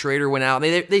as Garrett Schrader went out.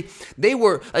 They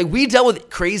were like, we dealt with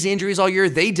crazy injuries all year.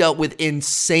 They dealt with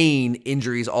insane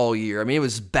injuries all year. I mean, it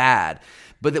was bad.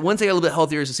 But once they got a little bit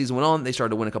healthier as the season went on, they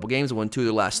started to win a couple games. They won 2 of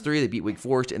their last 3. They beat Wake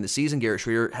Forest in the season. Garrett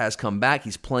Schrader has come back.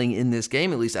 He's playing in this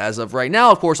game, at least as of right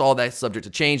now. Of course, all that's subject to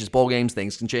change. It's bowl games.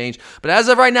 Things can change. But as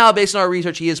of right now, based on our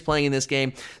research, he is playing in this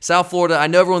game. South Florida, I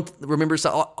know everyone remembers,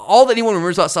 all that anyone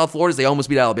remembers about South Florida is they almost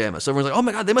beat Alabama. So everyone's like, oh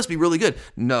my God, they must be really good.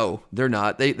 No, they're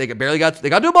not. They got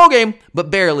to a bowl game,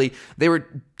 but barely. They were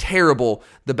terrible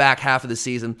the back half of the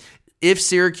season. If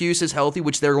Syracuse is healthy,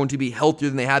 which they're going to be healthier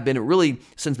than they have been really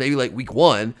since maybe like week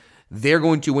 1, they're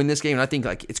going to win this game, and I think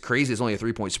like it's crazy. It's only a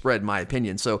 3-point spread, in my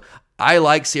opinion. So I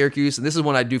like Syracuse, and this is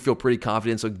one I do feel pretty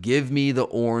confident. So give me the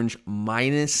Orange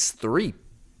minus 3.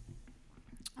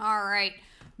 All right.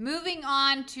 Moving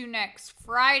on to next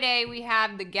Friday, we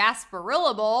have the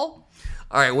Gasparilla Bowl.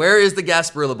 All right, where is the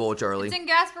Gasparilla Bowl, Charlie? It's in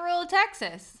Gasparilla,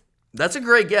 Texas. That's a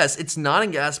great guess. It's not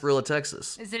in Gasparilla,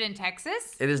 Texas. Is it in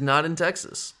Texas? It is not in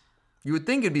Texas. You would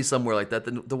think it'd be somewhere like that.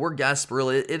 The word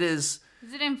Gasparilla, it is.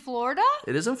 Is it in Florida?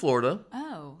 It is in Florida.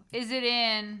 Oh. Is it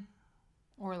in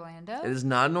Orlando? It is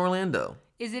not in Orlando.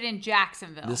 Is it in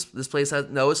Jacksonville? This place has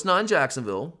no. It's not in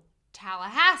Jacksonville.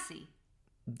 Tallahassee.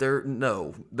 There's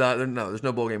no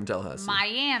bowl game in Tallahassee.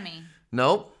 Miami.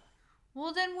 Nope.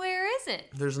 Well, then where is it?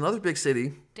 There's another big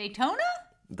city. Daytona?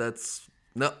 That's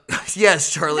no.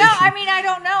 Yes, Charlie. No, I mean I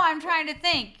don't know. I'm trying to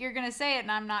think. You're gonna say it,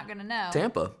 and I'm not gonna know.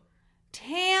 Tampa.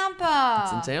 Tampa.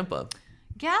 It's in Tampa.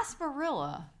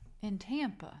 Gasparilla in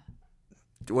Tampa.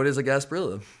 What is a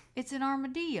Gasparilla? It's an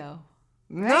armadillo.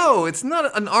 Right? No, it's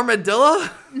not an armadillo.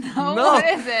 No, what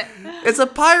is it? It's a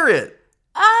pirate.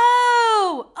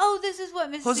 Oh, this is what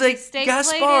Mississippi State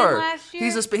played in last year?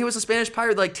 He was a Spanish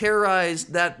pirate that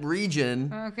terrorized that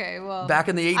region. Okay, well, back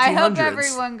in the 1800s. I hope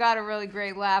everyone got a really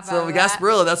great laugh out of that.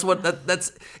 Gasparilla,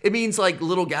 that's it means like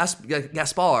little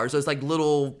Gaspar, so it's like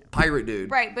little pirate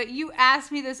dude. Right, but you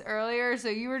asked me this earlier, so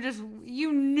you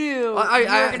knew you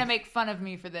were gonna make fun of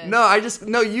me for this.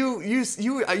 No,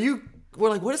 you were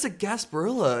like, what is a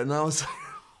Gasparilla? And I was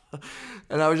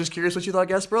and I was just curious what you thought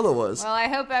Gasparilla was. Well, I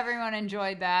hope everyone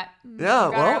enjoyed that. Yeah,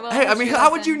 well, hey, I mean,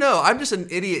 how would you know? I'm just an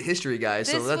idiot history guy,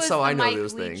 so that's how I know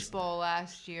those things. This was the Mike Leach Bowl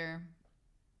last year.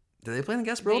 Did they play in the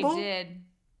Gasparilla Bowl? They did.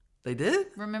 They did?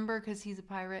 Remember, because he's a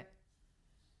pirate.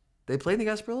 They played in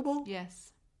the Gasparilla Bowl?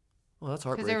 Yes. Well, that's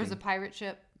heartbreaking. Because there was a pirate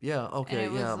ship Yeah. Okay. And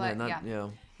it was Yeah. like, Man. That, yeah.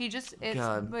 He just, it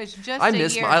God. was just I a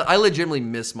miss. year. I legitimately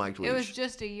miss Mike Leach. It was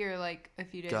just a year, like a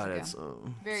few days God, ago. it's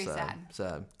Very sad.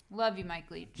 Sad. Love you, Mike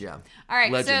Leach. Yeah. All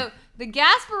right, Legend. so the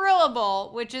Gasparilla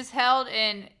Bowl, which is held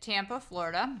in Tampa,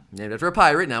 Florida. Named after a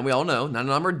pirate. Now we all know, not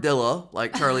an armadillo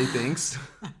like Charlie thinks.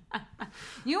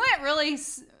 You went really.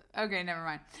 Okay, never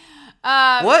mind.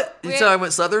 What? You said I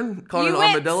went southern? Called it an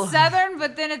armadillo? Went southern,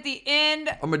 but then at the end.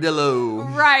 Armadillo.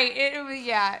 Right.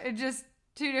 It just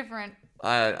two different.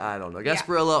 I don't know.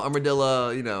 Gasparilla, armadillo,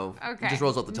 Okay. it just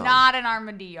rolls off the tongue. Not an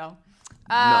armadillo.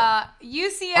 No.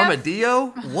 UCF.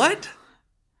 Armadillo? What?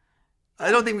 I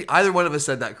don't think either one of us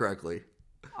said that correctly.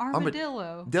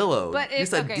 Armadillo. Dillo. But you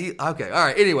said okay. Okay, all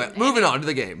right. Anyway, moving on to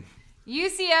the game.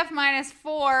 UCF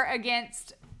 -4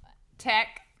 against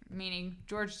Tech, meaning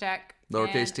Georgia Tech.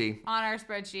 Lowercase And t. On our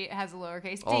spreadsheet, it has a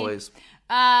lowercase t. Always.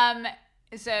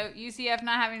 So UCF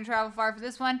not having to travel far for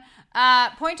this one.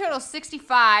 Point total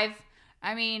 65.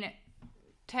 I mean,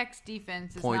 Tech's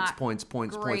defense is not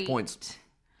great. Points.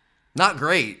 Not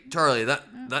great, Charlie.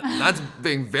 That's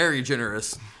being very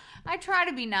generous. I try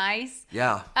to be nice.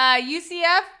 Yeah.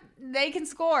 UCF, they can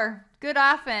score. Good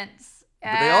offense.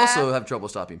 But they also have trouble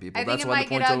stopping people. I think That's it why might the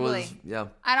point get total ugly. is. Yeah.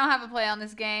 I don't have a play on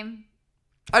this game.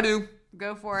 I do.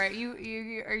 Go for it. You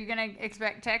are you gonna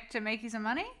expect Tech to make you some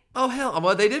money? Oh hell!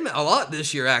 Well, they did a lot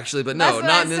this year actually, but That's no, what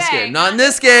not I'm in this saying. game. Not in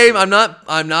this game. I'm not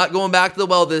going back to the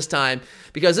well this time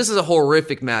because this is a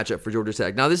horrific matchup for Georgia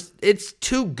Tech. Now it's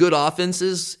two good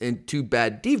offenses and two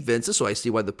bad defenses, so I see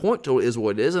why the point total is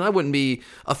what it is, and I wouldn't be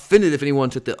offended if anyone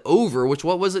took the over.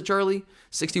 What was it, Charlie?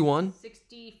 61?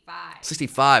 65.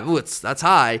 65. Ooh, that's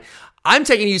high. I'm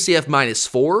taking UCF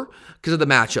 -4 because of the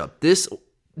matchup.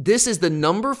 This is the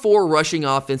number 4 rushing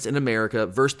offense in America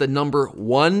versus the number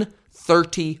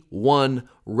 131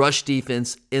 rush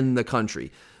defense in the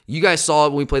country. You guys saw it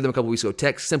when we played them a couple weeks ago.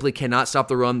 Tech simply cannot stop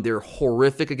the run. They're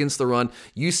horrific against the run.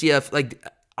 UCF,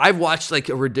 I've watched a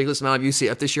ridiculous amount of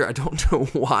UCF this year. I don't know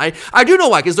why. I do know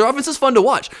why, because their offense is fun to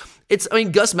watch.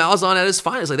 Gus Malzahn at his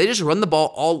finest. They just run the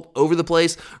ball all over the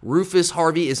place. Rufus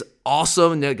Harvey is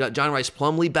awesome. And they got John Rice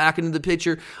Plumlee back into the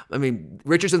picture.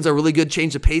 Richardson's a really good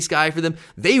change of pace guy for them.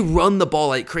 They run the ball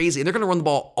like crazy, and they're going to run the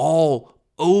ball all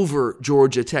over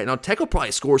Georgia Tech. Now, Tech will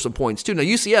probably score some points too. Now,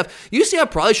 UCF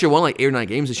probably should have won 8 or 9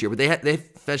 games this year, but they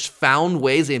found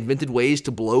ways, they invented ways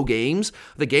to blow games.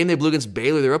 The game they blew against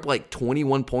Baylor, they're up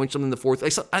 21 points something in the fourth.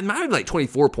 I might have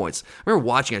 24 points. I remember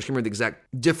watching, I can't remember the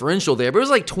exact differential there, but it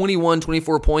was 21,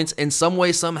 24 points. In some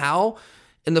way, somehow,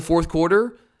 in the fourth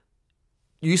quarter,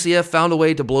 UCF found a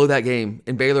way to blow that game,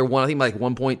 and Baylor won, I think,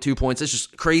 1 point, 2 points. It's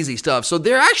just crazy stuff. So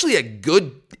they're actually a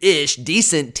good-ish,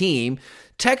 decent team.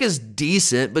 Tech is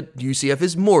decent, but UCF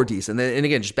is more decent. And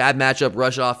again, just bad matchup,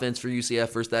 rush offense for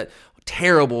UCF versus that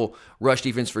terrible rush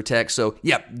defense for Tech. So,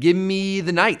 yeah, give me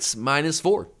the Knights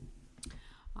 -4.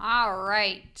 All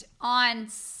right. On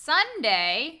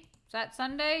Sunday, is that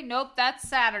Sunday? Nope, that's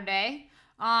Saturday.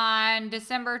 On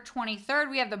December 23rd,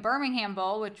 we have the Birmingham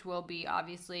Bowl, which will be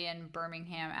obviously in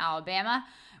Birmingham, Alabama.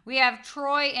 We have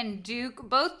Troy and Duke.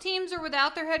 Both teams are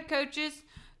without their head coaches.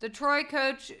 The Troy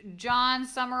coach, John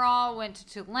Summerall, went to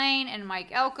Tulane, and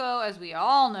Mike Elko, as we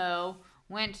all know,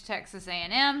 went to Texas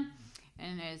A&M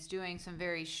and is doing some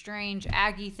very strange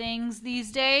Aggie things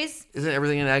these days. Isn't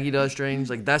everything an Aggie does strange?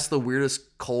 That's the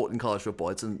weirdest cult in college football.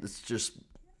 It's just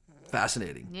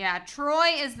fascinating. Yeah,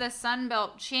 Troy is the Sun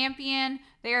Belt champion.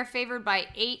 They are favored by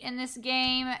 8 in this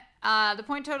game. The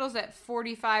point total's at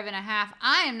 45.5.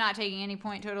 I am not taking any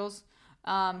point totals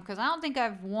because I don't think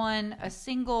I've won a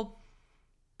single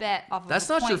bet off of That's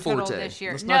a not point your total forte. this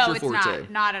year. That's not your it's forte.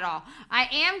 not at all. I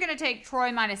am going to take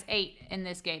Troy -8 in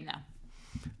this game,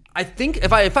 though. I think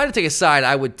if I had to take a side,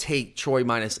 I would take Troy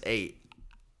 -8.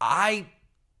 All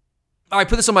right,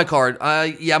 put this on my card.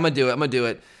 Yeah, I'm gonna do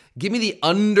it. Give me the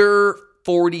under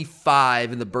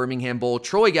 45 in the Birmingham Bowl.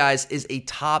 Troy, guys, is a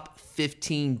top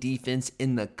 15 defense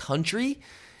in the country.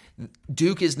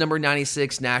 Duke is number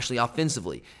 96 nationally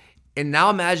offensively. And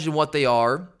now imagine what they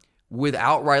are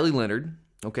without Riley Leonard.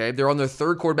 Okay, they're on their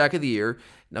 3rd quarterback of the year.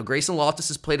 Now, Grayson Loftus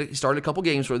he started a couple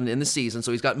games for them in the season,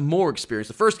 so he's got more experience.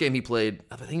 The first game he played,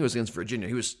 I think it was against Virginia.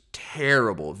 He was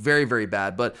terrible, very, very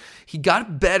bad. But he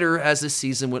got better as the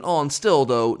season went on. Still,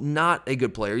 though, not a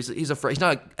good player. He's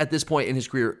not, at this point in his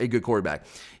career, a good quarterback.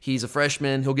 He's a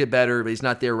freshman. He'll get better, but he's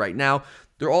not there right now.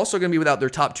 They're also going to be without their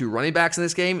top 2 running backs in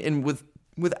this game, and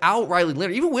without Riley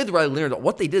Leonard, even with Riley Leonard,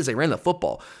 what they did is they ran the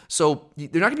football. So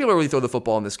they're not going to be able to really throw the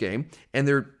football in this game, and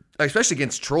they're especially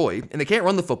against Troy, and they can't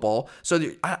run the football. So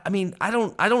I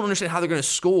don't understand how they're going to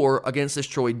score against this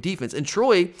Troy defense. And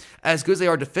Troy, as good as they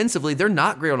are defensively, they're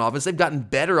not great on offense. They've gotten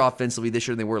better offensively this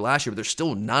year than they were last year, but they're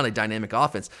still not a dynamic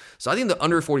offense. So I think the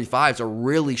under 45 is a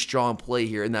really strong play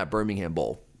here in that Birmingham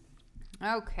Bowl.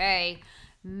 Okay.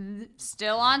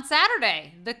 Still on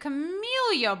Saturday, the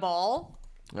Camellia Bowl.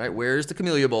 All right, where's the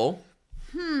Camellia Bowl?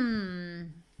 I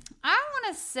want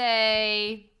to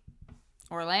say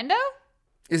Orlando?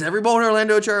 Is every bowl in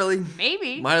Orlando, Charlie?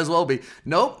 Maybe. Might as well be.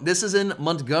 Nope, this is in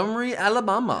Montgomery,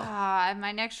 Alabama.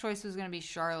 My next choice was going to be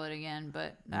Charlotte again,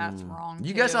 but that's wrong.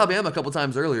 You guessed Alabama a couple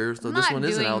times earlier, so this one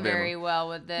is in Alabama. I'm not doing very well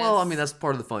with this. Well, I mean, that's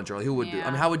part of the fun, Charlie. Who would do? I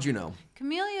mean, how would you know?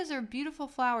 Camellias are beautiful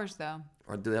flowers, though.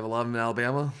 Or do they have a lot of them in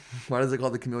Alabama? Why is it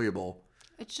called the Camellia Bowl?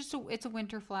 It's just it's a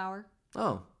winter flower.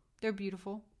 Oh. They're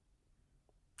beautiful.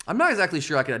 I'm not exactly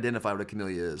sure I can identify what a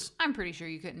camellia is. I'm pretty sure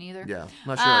you couldn't either. Yeah, I'm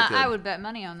not sure I could. I would bet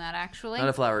money on that, actually. Not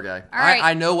a flower guy. All right.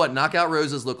 I know what knockout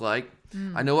roses look like.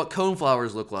 I know what cone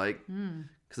flowers look like.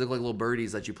 Because they look like little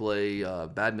birdies that you play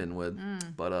badminton with.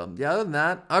 But yeah, other than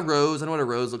that, a rose. I know what a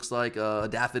rose looks like. A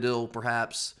daffodil,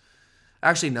 perhaps.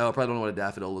 Actually, no, I probably don't know what a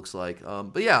daffodil looks like.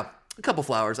 But yeah, a couple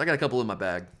flowers. I got a couple in my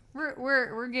bag.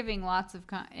 We're giving lots of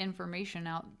information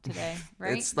out today,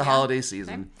 right? It's the holiday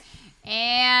season. Okay.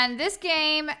 And this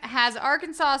game has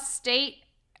Arkansas State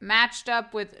matched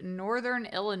up with Northern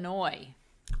Illinois.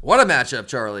 What a matchup,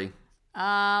 Charlie.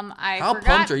 How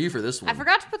pumped are you for this one? I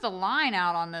forgot to put the line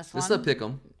out on this one. This is a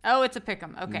pick'em. Oh, it's a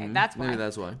pick'em. Okay, that's why. Maybe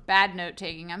that's why. Bad note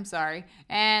taking. I'm sorry.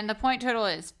 And the point total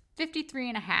is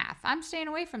 53.5. I'm staying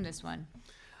away from this one.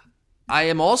 I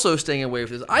am also staying away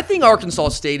from this. I think Arkansas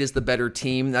State is the better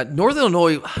team. That Northern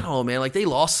Illinois, I don't know, man. Like, they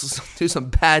lost to some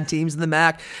bad teams in the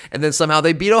MAC, and then somehow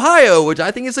they beat Ohio, which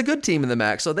I think is a good team in the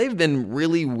MAC. So they've been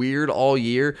really weird all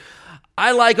year.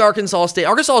 I like Arkansas State.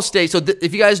 Arkansas State, so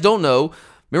if you guys don't know,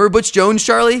 remember Butch Jones,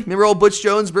 Charlie? Remember old Butch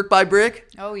Jones, brick by brick?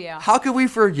 Oh, yeah. How could we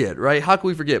forget, right? How could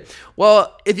we forget?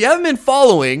 Well, if you haven't been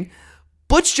following,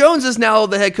 Butch Jones is now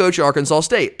the head coach of Arkansas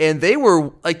State, and they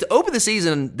were, like, to open the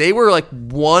season, they were, like,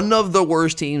 one of the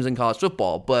worst teams in college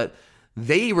football, but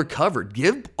they recovered.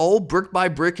 Give old Brick by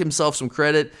Brick himself some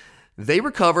credit. They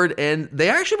recovered, and they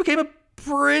actually became a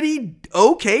pretty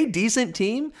okay, decent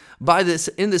team by this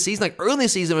in the season. Like, early in the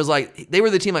season, it was like, they were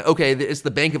the team, like, okay, it's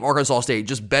the Bank of Arkansas State.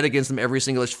 Just bet against them every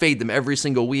single, fade them every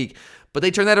single week. But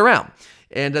they turned that around,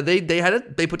 and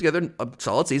they put together a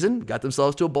solid season, got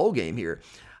themselves to a bowl game here.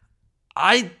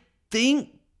 I think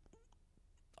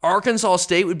Arkansas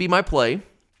State would be my play,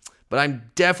 but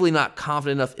I'm definitely not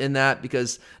confident enough in that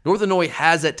because Northern Illinois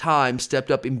has at times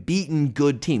stepped up and beaten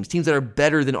good teams that are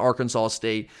better than Arkansas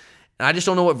State. And I just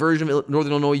don't know what version of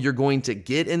Northern Illinois you're going to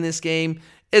get in this game.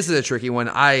 This is a tricky one.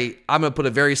 I'm going to put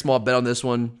a very small bet on this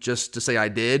one just to say I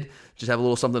did. Just have a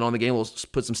little something on the game. We'll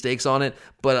put some stakes on it.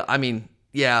 But, I mean,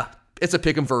 yeah, it's a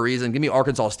pick 'em for a reason. Give me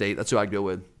Arkansas State. That's who I'd go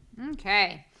with.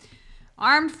 Okay.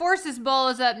 Armed Forces Bowl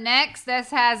is up next. This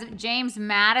has James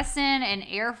Madison and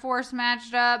Air Force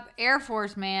matched up. Air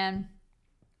Force, man.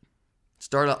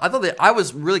 I thought I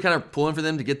was really kind of pulling for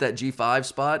them to get that G5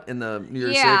 spot in the New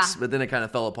Year's 6, but then it kind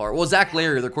of fell apart. Well, Zach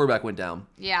Larry, their quarterback, went down.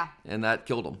 Yeah. And that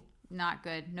killed them. Not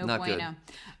good. No Not bueno.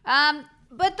 good.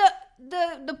 But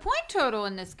the point total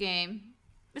in this game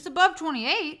is above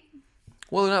 28.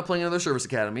 Well, they're not playing another service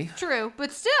academy. True,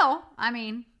 but still, I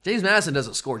mean. James Madison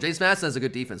doesn't score. James Madison has a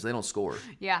good defense. They don't score.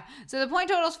 Yeah. So the point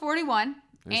total is 41.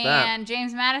 There's and that.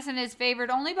 James Madison is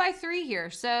favored only by 3 here.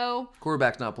 So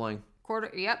Quarterback's not playing.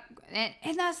 Yep.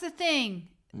 And that's the thing.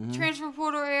 Transfer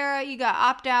portal era, you got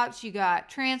opt-outs, you got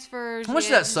transfers. How much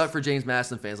does that suck for James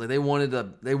Madison fans? Like they wanted like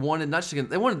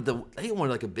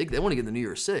a big, they wanted to get in the New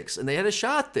Year's 6, and they had a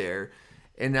shot there.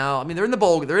 And now, I mean, they're in a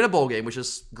bowl game, which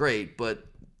is great, but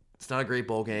it's not a great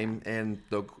bowl game, and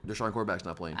their starting quarterback's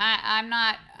not playing.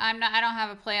 I don't have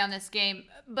a play on this game,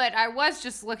 but I was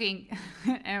just looking,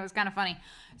 and it was kind of funny.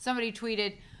 Somebody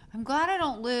tweeted, "I'm glad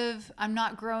I'm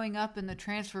not growing up in the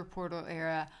transfer portal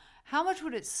era. How much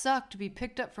would it suck to be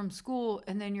picked up from school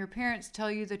and then your parents tell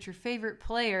you that your favorite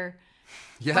player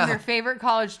from your favorite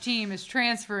college team is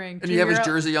transferring and you have his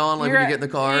jersey on like when you get in the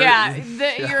car? Yeah,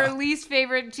 your least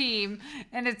favorite team.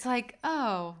 And it's like,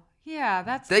 oh, yeah,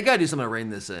 that's... They got to do something to rein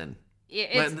this in.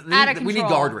 It's out of control. We need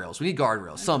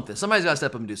guardrails. Something. Somebody's got to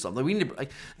step up and do something. We need to.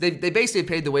 They basically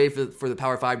paved the way for the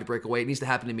Power 5 to break away. It needs to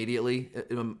happen immediately,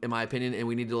 in my opinion. And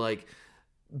we need to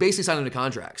basically sign them to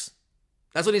contracts.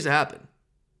 That's what needs to happen.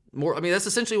 More. I mean, that's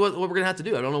essentially what we're gonna have to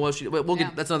do. I don't know what we'll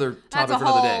get. That's another topic for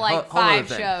another day. That's a whole 5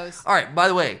 shows. All right. By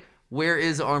the way, where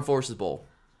is the Armed Forces Bowl?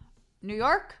 New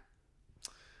York.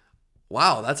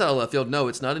 Wow, that's out of left field. No,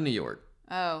 it's not in New York.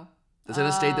 Oh. It's in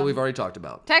a state that we've already talked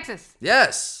about. Texas.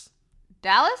 Yes.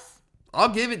 Dallas? I'll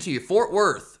give it to you. Fort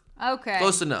Worth. Okay.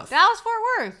 Close enough. Dallas-Fort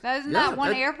Worth. Isn't that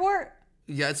one airport?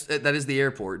 Yeah, that is the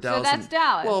airport. Dallas. So that's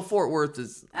Dallas. Well, Fort Worth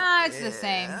is... It's the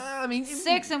same. I mean...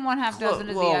 6 1/2 dozen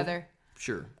is the other.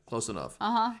 Sure. Close enough.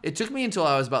 Uh-huh. It took me until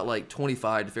I was about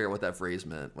 25 to figure out what that phrase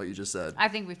meant, what you just said. I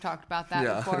think we've talked about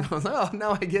that before. Oh,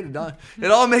 now I get it.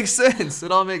 It all makes sense.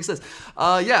 It all makes sense.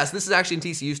 Yes, this is actually in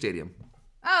TCU Stadium.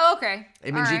 Oh, okay.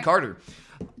 Amen G. Carter.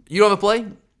 You don't have a play?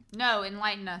 No,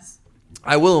 enlighten us.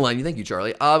 I will enlighten you. Thank you,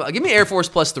 Charlie. Give me Air Force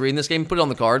 +3 in this game. Put it on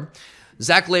the card.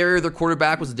 Zach Larrier, their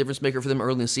quarterback, was a difference maker for them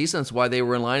early in the season. That's why they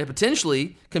were in line to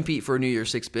potentially compete for a New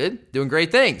Year's 6 bid. Doing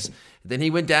great things. Then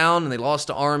he went down, and they lost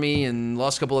to Army and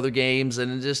lost a couple other games,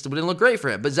 and it just didn't look great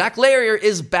for him. But Zach Larrier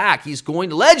is back. He's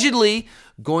allegedly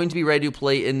going to be ready to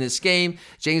play in this game.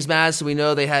 James Madison, we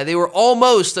know they were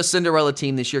almost a Cinderella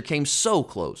team this year. Came so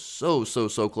close, so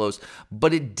close,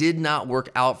 but it did not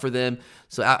work out for them.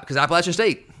 So because Appalachian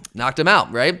State knocked them out,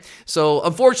 right? So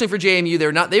unfortunately for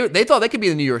JMU, they thought they could be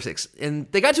the New Year's 6, and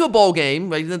they got to a bowl game.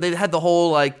 Right? They had the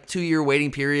whole 2-year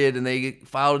waiting period, and they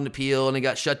filed an appeal, and they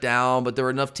got shut down. But there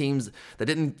were enough teams that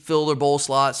didn't fill their bowl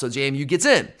slot, so JMU gets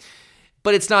in.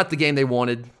 But it's not the game they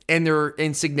wanted, and they're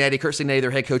in Cignetti. Kurt Cignetti,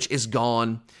 their head coach, is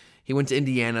gone. He went to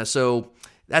Indiana, so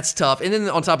that's tough. And then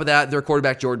on top of that, their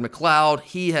quarterback Jordan McLeod,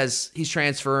 he's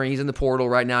transferring. He's in the portal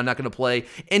right now, not going to play.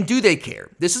 And do they care?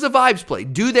 This is a vibes play.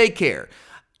 Do they care?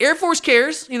 Air Force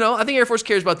cares. I think Air Force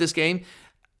cares about this game.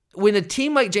 When a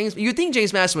team like you'd think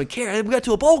James Madison would care. We got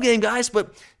to a bowl game, guys,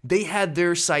 but they had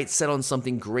their sights set on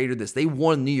something greater than this. They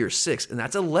won New Year's 6, and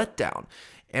that's a letdown.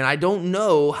 And I don't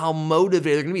know how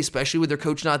motivated they're going to be, especially with their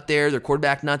coach not there, their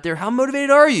quarterback not there. How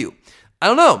motivated are you? I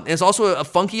don't know. And it's also a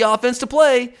funky offense to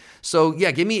play. So,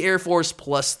 yeah, give me Air Force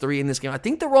 +3 in this game. I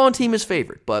think the wrong team is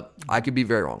favored, but I could be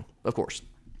very wrong, of course.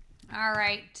 All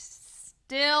right.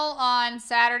 Still on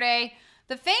Saturday,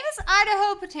 the famous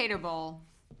Idaho Potato Bowl.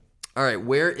 All right,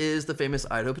 where is the famous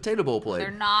Idaho Potato Bowl played?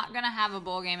 They're not going to have a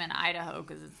bowl game in Idaho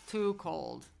because it's too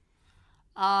cold.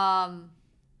 Can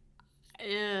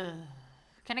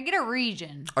I get a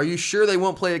region? Are you sure they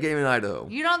won't play a game in Idaho?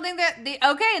 You don't think that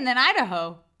okay, and then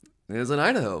Idaho. It is in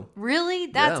Idaho. Really?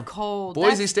 That's cold.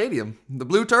 Boise Stadium. The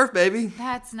blue turf, baby.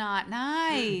 That's not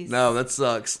nice. No, that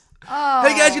sucks. Oh.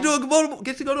 Hey, guys, you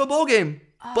get to go to a bowl game.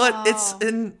 But it's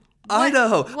in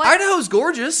Idaho. Idaho's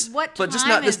gorgeous. But just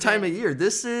not this time of year.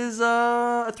 This is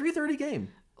a 3:30 game.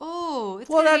 Oh, it's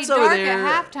going to be dark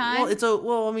at halftime.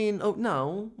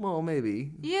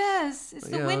 Maybe. Yes, it's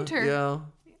the winter. Yeah.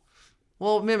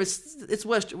 Well, man, it's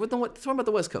west. What about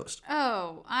the West Coast?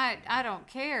 Oh, I don't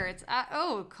care. It's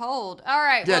cold. All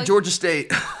right. Yeah, well, Georgia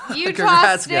State. Utah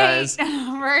Congrats, State guys.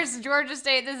 versus Georgia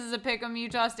State. This is a pick'em.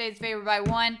 Utah State's favored by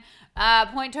 1.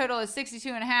 Point total is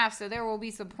 62.5. So there will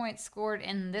be some points scored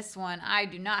in this one. I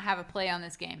do not have a play on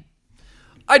this game.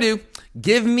 I do.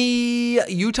 Give me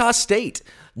Utah State.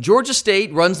 Georgia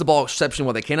State runs the ball exceptionally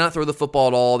well. They cannot throw the football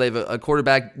at all. They have a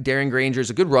quarterback, Darren Granger, is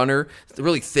a good runner. A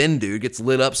really thin dude, gets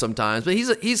lit up sometimes. But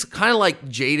he's kind of like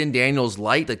Jaden Daniels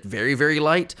light, like very, very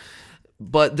light.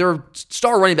 But their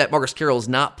star running back, Marcus Carroll, is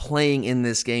not playing in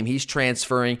this game. He's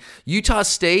transferring. Utah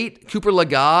State, Cooper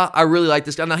Laga, I really like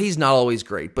this guy. Now, he's not always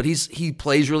great, but he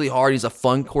plays really hard. He's a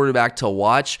fun quarterback to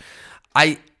watch.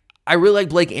 I really like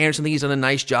Blake Anderson. I think he's done a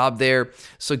nice job there.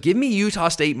 So give me Utah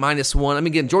State -1. I mean,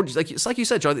 again, Georgia, it's like you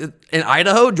said, Charlie, in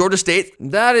Idaho, Georgia State,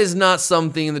 that is not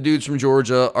something the dudes from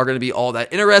Georgia are going to be all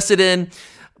that interested in.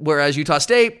 Whereas Utah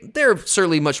State, they're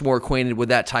certainly much more acquainted with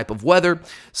that type of weather.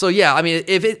 So, yeah, I mean,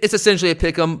 it's essentially a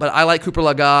pick'em, but I like Cooper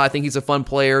Laga. I think he's a fun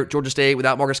player. Georgia State,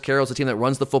 without Marcus Carroll, is a team that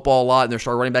runs the football a lot, and their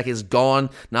star running back is gone,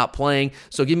 not playing.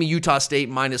 So give me Utah State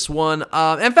 -1.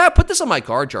 In fact, put this on my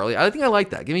card, Charlie. I think I like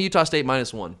that. Give me Utah State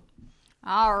 -1.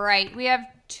 All right. We have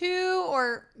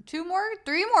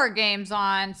 3 more games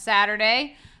on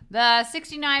Saturday. The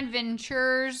 69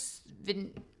 Ventures.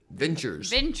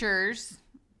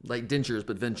 Like dentures,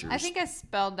 but ventures. I think I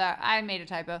spelled that. I made a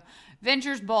typo.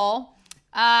 Ventures Bowl.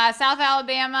 South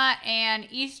Alabama and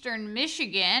Eastern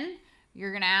Michigan.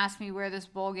 You're going to ask me where this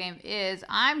bowl game is.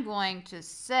 I'm going to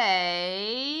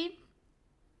say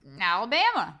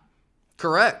Alabama.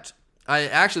 Correct.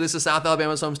 This is South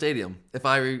Alabama's home stadium. But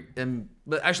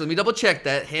actually, let me double check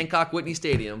that. Hancock Whitney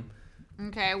Stadium.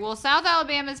 Okay. Well, South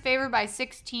Alabama is favored by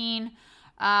 16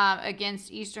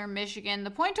 against Eastern Michigan. The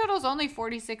point total is only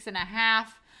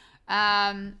 46.5.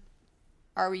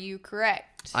 Are you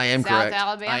correct? I am South correct.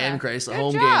 Alabama. I am correct. It's a Good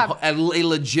home job. game, a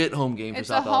legit home game for It's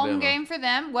South a Alabama. home game for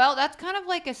them. Well, that's kind of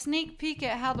like a sneak peek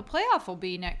at how the playoff will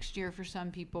be next year for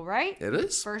some people, right? It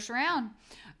is. First round.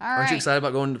 All Aren't right. you excited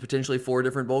about going to potentially 4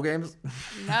 different bowl games?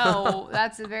 No,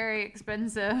 that's very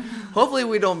expensive. Hopefully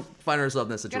we don't find ourselves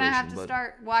in that situation. Gonna have to but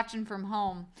start watching from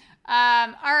home.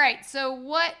 All right. So,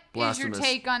 what is your Blasphemous.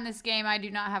 take on this game? I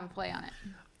do not have a play on it.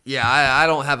 Yeah, I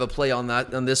don't have a play on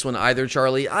this one either,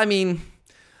 Charlie. I mean,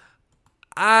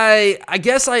 I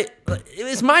guess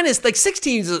it's minus like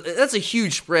 16. That's a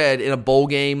huge spread in a bowl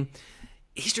game.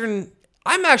 Eastern.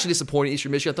 I'm actually disappointed in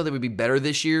Eastern Michigan. I thought they would be better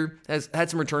this year.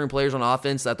 Had some returning players on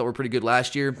offense that I thought were pretty good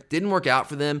last year. Didn't work out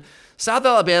for them. South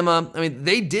Alabama, I mean,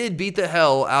 they did beat the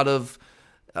hell out of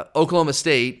Oklahoma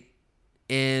State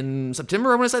in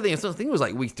September. I want to say, I think it was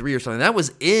like week 3 or something. That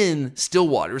was in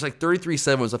Stillwater. It was like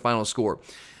 33-7 was the final score.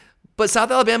 But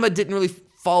South Alabama didn't really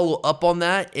follow up on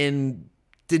that and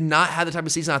did not have the type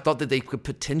of season I thought that they could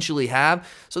potentially have.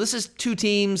 So this is 2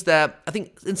 teams that I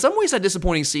think in some ways had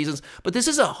disappointing seasons, but this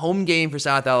is a home game for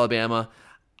South Alabama.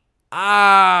 If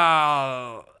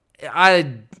I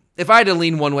had to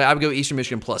lean one way, I would go Eastern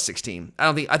Michigan plus 16.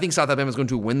 I think South Alabama is going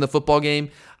to win the football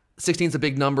game. 16 is a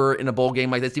big number in a bowl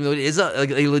game like this, even though it is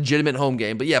a legitimate home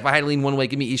game. But yeah, if I had to lean one way,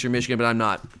 give me Eastern Michigan, but I'm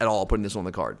not at all putting this on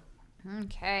the card.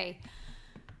 Okay.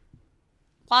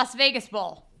 Las Vegas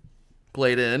Bowl.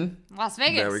 Played in Las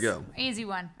Vegas. There we go. Easy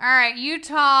one. All right,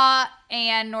 Utah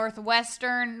and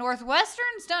Northwestern.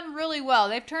 Northwestern's done really well.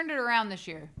 They've turned it around this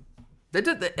year. They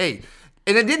did. And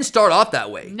it didn't start off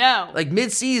that way. No. Like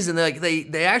mid-season,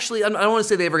 they actually. I don't want to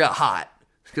say they ever got hot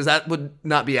because that would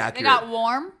not be accurate. They got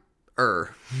warm.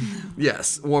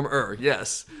 Yes, warmer.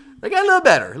 Yes, they got a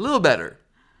little better.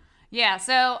 Yeah.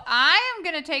 So I am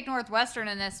gonna take Northwestern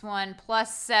in this one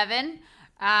plus 7.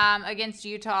 Against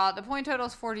Utah. The point total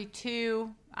is 42.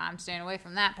 I'm staying away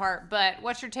from that part. But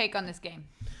what's your take on this game?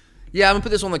 Yeah, I'm gonna put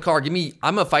this on the card. I'm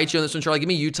gonna fight you on this one, Charlie. Give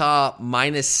me Utah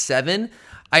minus 7.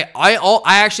 I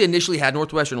actually initially had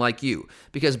Northwestern like you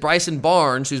because Bryson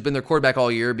Barnes, who's been their quarterback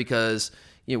all year, because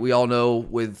we all know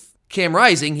with Cam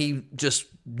Rising, he just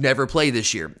never played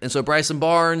this year, and so Bryson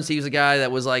Barnes, he was a guy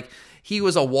that was like. He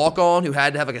was a walk-on who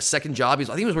had to have like a second job. I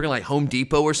think he was working like Home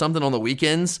Depot or something on the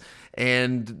weekends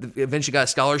and eventually got a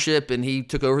scholarship and he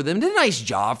took over them. Did a nice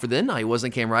job for them. No, he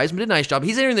wasn't Cam Rising, but did a nice job.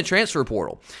 He's entering the transfer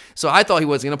portal. So I thought he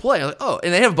wasn't going to play. I was like, oh,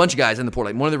 and they have a bunch of guys in the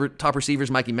portal. Like one of the top receivers,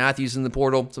 Mikey Matthews, in the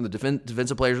portal. Some of the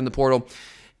defensive players in the portal.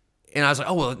 And I was like,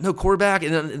 oh, well, no quarterback.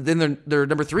 And then their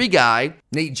number 3 guy,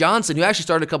 Nate Johnson, who actually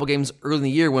started a couple games early in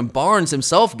the year when Barnes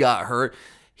himself got hurt.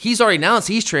 He's already announced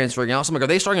he's transferring out. So I'm like, are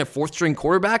they starting a 4th-string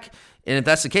quarterback? And if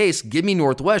that's the case, give me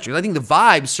Northwestern. I think the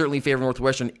vibes certainly favor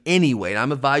Northwestern anyway. And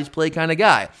I'm a vibes play kind of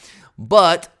guy.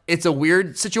 But it's a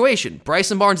weird situation.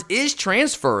 Bryson Barnes is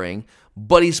transferring,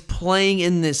 but he's playing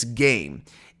in this game.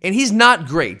 And he's not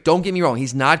great. Don't get me wrong.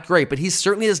 He's not great, but he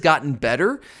certainly has gotten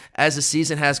better as the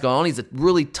season has gone. He's a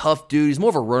really tough dude. He's more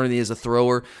of a runner than he is a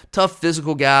thrower. Tough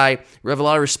physical guy. We have a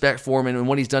lot of respect for him and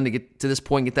what he's done to get to this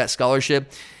point and get that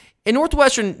scholarship. In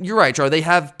Northwestern, you're right, Charlie. They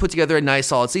have put together a nice,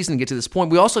 solid season to get to this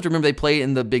point. We also have to remember they play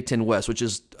in the Big Ten West, which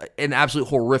is an absolute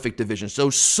horrific division.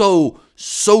 So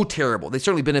terrible. They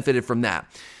certainly benefited from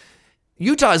that.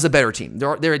 Utah is a better team.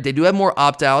 They do have more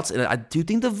opt-outs, and I do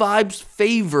think the vibes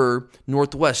favor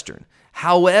Northwestern.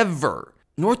 However,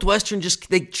 Northwestern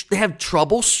they have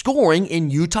trouble scoring,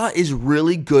 and Utah is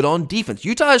really good on defense.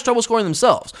 Utah has trouble scoring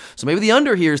themselves, so maybe the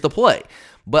under here is the play.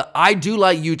 But I do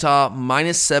like Utah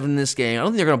minus 7 in this game. I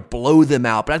don't think they're going to blow them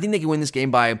out, but I think they can win this game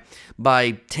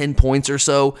by 10 points or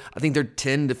so. I think they're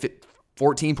 10 to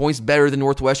 14 points better than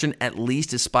Northwestern, at least,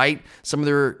 despite some of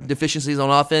their deficiencies on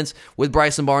offense with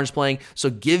Bryson Barnes playing. So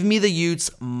give me the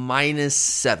Utes minus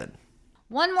 7.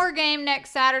 One more game next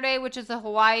Saturday, which is the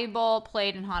Hawaii Bowl,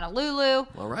 played in Honolulu.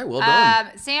 All right, well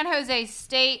done. San Jose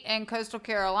State and Coastal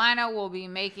Carolina will be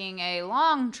making a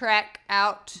long trek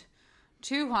out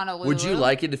to Honolulu. Would you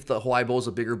like it if the Hawaii Bowl is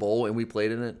a bigger bowl and we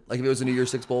played in it? Like if it was a New Year's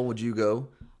Six Bowl, would you go?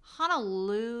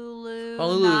 Honolulu,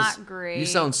 not great. You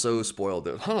sound so spoiled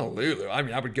though. Honolulu. I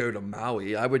mean, I would go to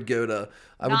Maui. I would go to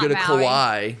Maui.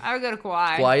 Kauai. I would go to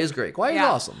Kauai. Kauai is great. Kauai is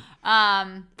awesome.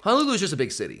 Honolulu is just a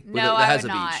big city that has a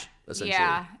beach, essentially.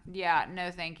 Yeah. No,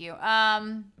 thank you.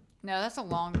 No, that's a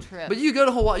long trip. But you go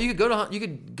to Hawaii. You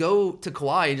could go to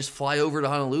Kauai and just fly over to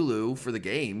Honolulu for the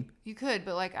game. You could,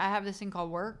 but like I have this thing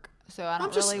called work. So I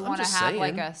don't really want to have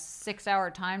like a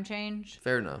 6-hour time change.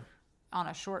 Fair enough. On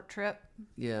a short trip.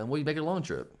 Yeah, well, you make it a long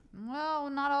trip. Well,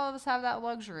 not all of us have that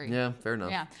luxury. Yeah, fair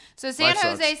enough. Yeah. So San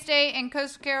Jose State and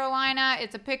Coastal Carolina,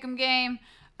 it's a pick'em game.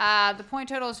 The point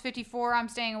total is 54. I'm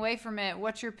staying away from it.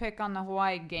 What's your pick on the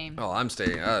Hawaii game? Oh, I'm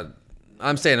staying.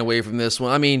 I'm staying away from this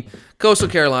one. I mean, Coastal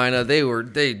Carolina,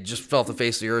 they just fell off the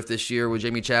face of the earth this year with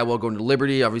Jamie Chadwell going to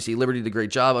Liberty. Obviously, Liberty did a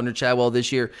great job under Chadwell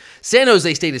this year. San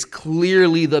Jose State is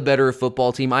clearly the better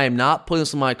football team. I am not putting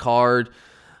this on my card.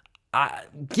 If I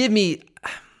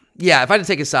had to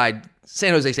take a side,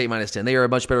 San Jose State -10. They are a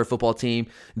much better football team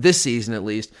this season, at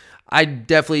least. I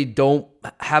definitely don't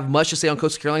have much to say on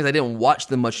Coastal Carolina. I didn't watch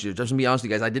them much. Just to be honest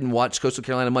with you guys, I didn't watch Coastal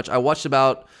Carolina much. I watched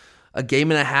about a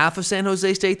game and a half of San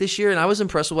Jose State this year, and I was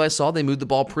impressed with what I saw. They moved the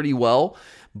ball pretty well,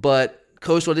 but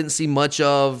Coastal didn't see much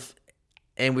of,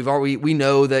 and we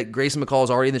know that Grayson McCall is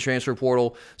already in the transfer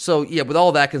portal. So, yeah, with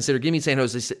all that considered, give me San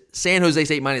Jose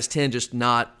State -10, just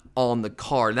not on the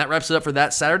card. And that wraps it up for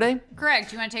that Saturday. Correct.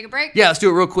 Do you want to take a break? Yeah, let's do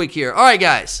it real quick here. All right,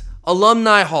 guys.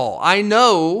 Alumni Hall. I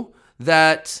know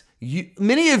that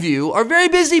many of you are very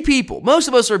busy people. Most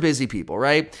of us are busy people,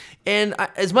 right? And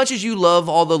as much as you love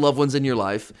all the loved ones in your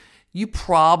life, you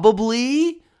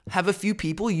probably have a few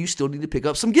people you still need to pick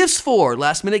up some gifts for,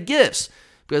 last-minute gifts.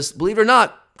 Because believe it or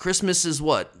not, Christmas is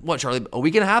what, Charlie, a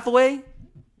week and a half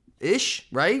away-ish,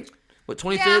 right? What,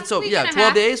 25th? Yeah, so, week yeah, and a 12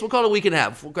 half. days. We'll call it a week and a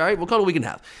half, all right? We'll call it a week and a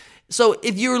half. So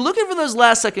if you're looking for those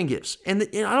last-second gifts, and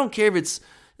I don't care if it's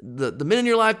the men in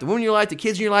your life, the women in your life, the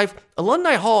kids in your life,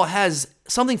 Alumni Hall has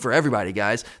something for everybody,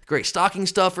 guys. Great stocking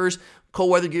stuffers,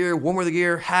 cold weather gear, warm weather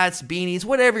gear, hats, beanies,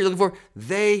 whatever you're looking for,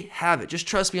 they have it. Just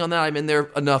trust me on that. I'm in there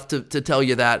enough to tell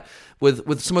you that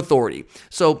with some authority.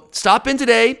 So stop in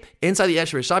today inside the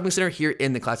Ashbury Shopping Center here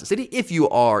in the Classic City if you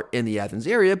are in the Athens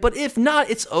area. But if not,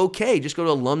 it's okay. Just go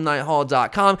to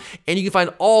alumnihall.com and you can find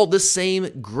all the same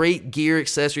great gear,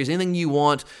 accessories, anything you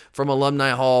want from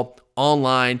Alumni Hall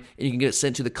online, and you can get it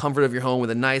sent to the comfort of your home with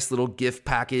a nice little gift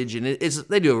package. And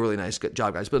they do a really nice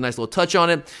job, guys. Put a nice little touch on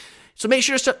it. So make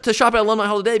sure to shop at Alumni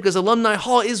Hall today, because Alumni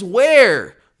Hall is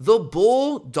where the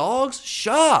Bulldogs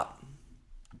shop.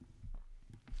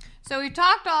 So we've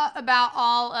talked about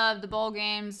all of the bowl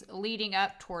games leading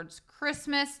up towards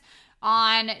Christmas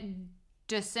on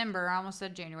December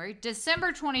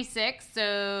 26th,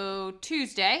 so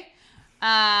Tuesday.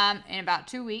 In about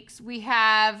 2 weeks, we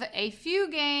have a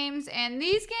few games, and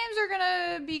these games are going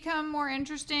to become more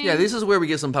interesting. Yeah, this is where we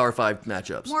get some Power 5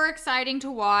 matchups. More exciting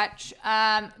to watch.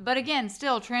 But again,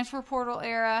 still, transfer portal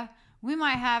era. We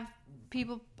might have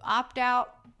people opt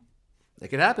out. It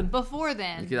could happen. Before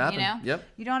then. It could happen. You know? Yep.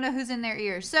 You don't know who's in their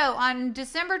ears. So on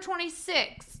December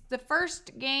 26th, the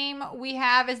first game we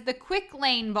have is the Quick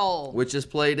Lane Bowl. Which is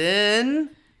played in?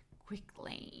 Quick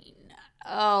Lane.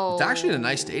 Oh. It's actually in a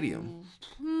nice stadium.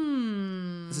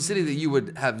 It's a city that you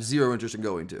would have zero interest in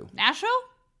going to. Nashville?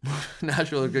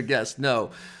 Nashville, a good guess. No.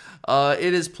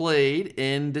 It is played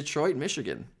in Detroit,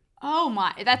 Michigan. Oh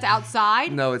my, that's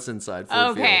outside? No, it's inside.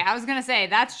 Ford Okay, Field. I was going to say,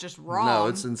 that's just wrong. No,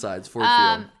 it's inside. It's Ford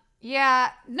Field. Yeah.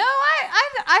 No,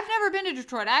 I've never been to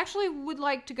Detroit. I actually would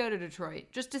like to go to Detroit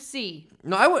just to see.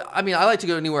 No, I like to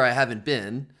go anywhere I haven't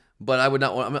been, but I would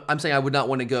not want. I'm saying I would not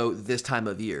want to go this time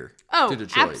of year to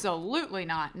Detroit. Absolutely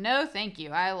not. No, thank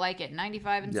you. I like it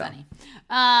 95 and Yeah.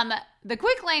 sunny. The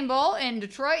Quick Lane Bowl in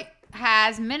Detroit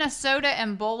has Minnesota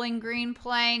and Bowling Green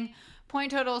playing.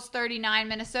 Point total is 39.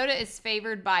 Minnesota is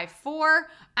favored by 4.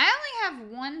 I only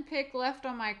have one pick left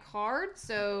on my card,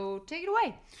 so take it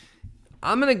away.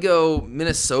 I'm going to go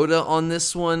Minnesota on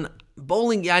this one.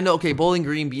 Bowling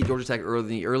Green beat Georgia Tech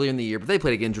earlier in the year, but they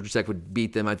played again. Georgia Tech would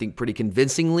beat them, I think, pretty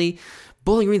convincingly.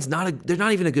 Bowling Green's they're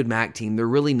not even a good MAC team. They're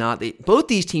really not. Both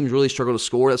these teams really struggle to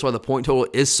score. That's why the point total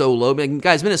is so low. I mean,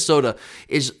 guys, Minnesota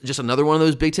is just another one of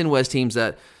those Big Ten West teams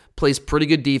that plays pretty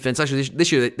good defense. Actually,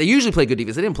 this year, they usually play good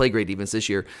defense. They didn't play great defense this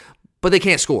year, but they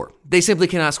can't score. They simply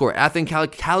cannot score. Athan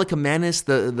Kalikomanis,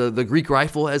 the Greek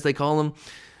rifle, as they call him,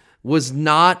 was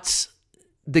not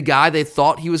the guy they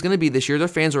thought he was going to be this year. Their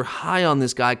fans were high on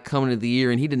this guy coming into the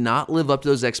year, and he did not live up to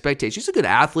those expectations. He's a good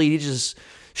athlete. He just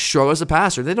struggles as a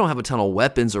passer. They don't have a ton of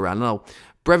weapons around. No,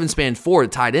 Brevin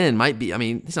Spanford, tight end, might be. I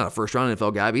mean, he's not a first-round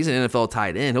NFL guy, but he's an NFL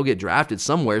tight end. He'll get drafted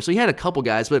somewhere. So he had a couple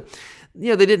guys, but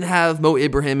they didn't have Mo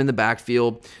Ibrahim in the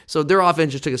backfield. So their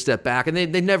offense just took a step back, and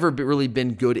they've never really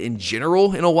been good in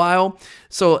general in a while.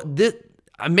 So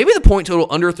maybe the point total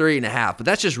under 38.5, but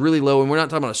that's just really low, and we're not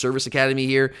talking about a service academy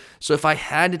here. So if I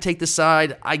had to take the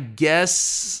side, I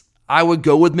guess I would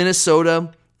go with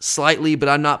Minnesota slightly, but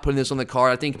I'm not putting this on the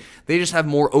card. I think they just have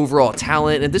more overall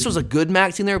talent, and if this was a good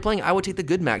MAC team they were playing, I would take the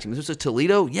good MAC team. If this was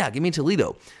Toledo, yeah, give me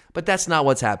Toledo. But that's not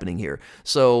what's happening here.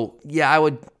 So, yeah, I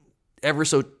would ever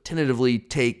so tentatively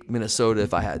take Minnesota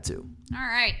if I had to. All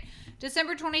right.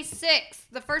 December 26th,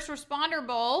 the First Responder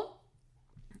Bowl.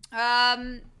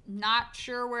 Not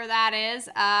sure where that is.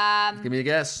 Give me a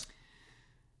guess.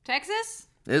 Texas?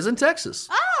 It is in Texas.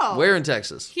 Oh. Where in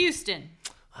Texas? Houston.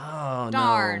 Oh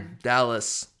Darn. no,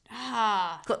 Dallas.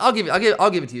 Ah. I'll give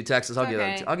it to you, Texas. I'll give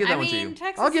Okay. that. I'll give that one to you.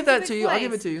 Texas I'll give is a that big to you. I'll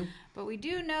give it place. to you. But we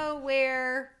do know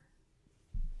where.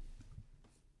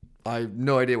 I have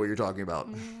no idea what you're talking about.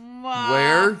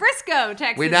 Where? Frisco,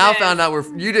 Texas. We now is. found out where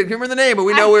you didn't remember the name, but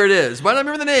we know where it is. Might not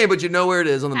remember the name, but you know where it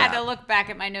is on the map. Had to look back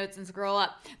at my notes and scroll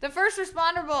up. The First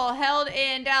Responder Bowl held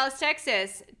in Dallas,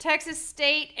 Texas. Texas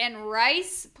State and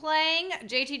Rice playing.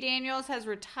 JT Daniels has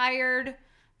retired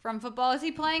from football. Is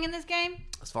he playing in this game?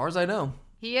 As far as I know,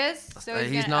 He is. So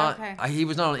he's gonna, not. Okay. He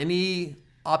was not on any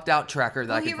opt-out tracker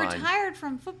that I He could find. retired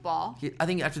from football. I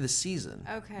think after the season.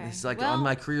 Okay. It's like Well,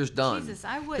 my career's done. Jesus,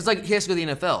 I would. Because like he has to go to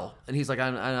the NFL, and he's like,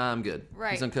 I'm good.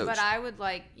 Right. He's uncoached. But I would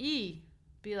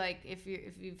be like, if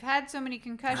you've had so many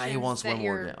concussions he wants that one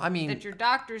more game. I mean, that your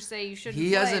doctors say you shouldn't. He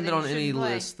play, hasn't been then on you any shouldn't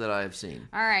play. list that I've seen.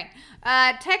 All right.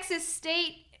 Texas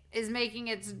State is making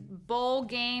its bowl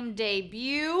game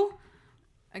debut.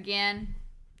 Again,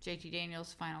 JT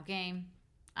Daniels' final game.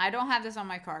 I don't have this on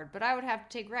my card, but I would have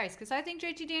to take Rice because I think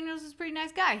JT Daniels is a pretty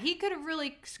nice guy. He could have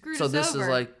really screwed us over. So this is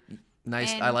like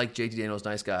nice. And- I like JT Daniels,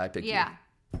 nice guy. I picked you.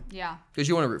 Yeah. Because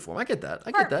you want to root for him. I get that.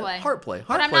 Heart play. Heart play.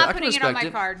 But I'm not putting it on my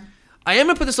card. I am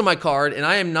going to put this on my card, and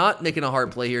I am not making a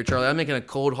hard play here, Charlie. I'm making a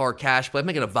cold, hard cash play. I'm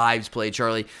making a vibes play,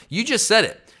 Charlie. You just said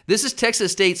it. This is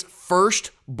Texas State's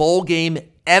first bowl game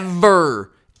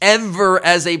ever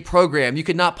as a program. You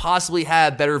could not possibly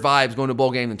have better vibes going to a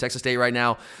bowl game than Texas State right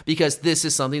now because this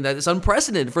is something that is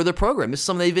unprecedented for the program. This is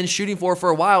something they've been shooting for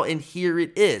a while, and here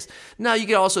it is. Now, you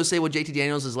could also say, well, JT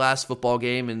Daniels' his last football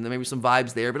game, and maybe some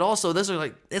vibes there, but also it's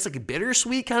like a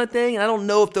bittersweet kind of thing, and I don't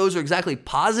know if those are exactly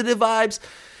positive vibes.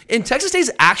 And Texas State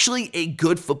is actually a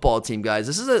good football team, guys.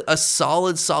 This is a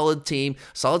solid team,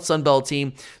 solid Sun Belt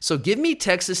team. So give me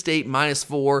Texas State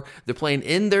 -4. They're playing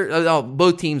in their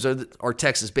both teams are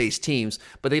Texas-based teams,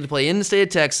 but they play in the state of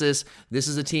Texas. This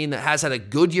is a team that has had a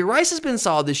good year. Rice has been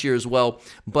solid this year as well,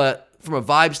 but from a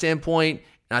vibe standpoint,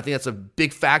 and I think that's a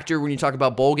big factor when you talk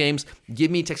about bowl games,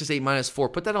 give me Texas State -4.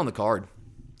 Put that on the card.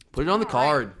 Put it on the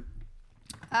card.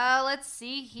 Let's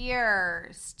see here.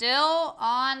 Still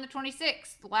on the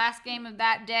 26th, last game of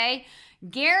that day.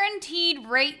 Guaranteed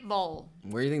Rate Bowl.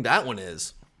 Where do you think that one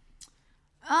is?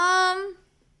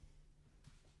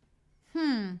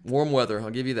 Warm weather. I'll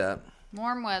give you that.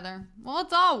 Warm weather. Well,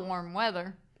 it's all warm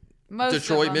weather. Most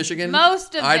Detroit, of them. Michigan?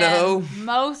 Most of Idaho? them.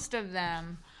 Most of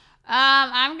them.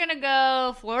 I'm going to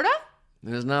go Florida?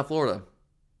 It is not Florida.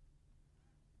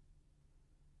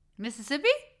 Mississippi?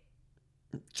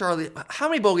 Charlie, how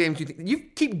many bowl games do you think? You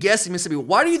keep guessing Mississippi.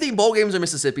 Why do you think bowl games are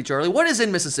Mississippi, Charlie? What is in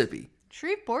Mississippi?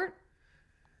 Shreveport.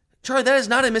 Charlie, that is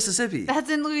not in Mississippi. That's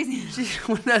in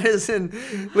Louisiana. That is in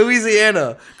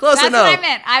Louisiana. Close That's enough. what I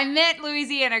meant. I meant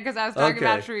Louisiana because I was talking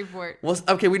about Shreveport. Well,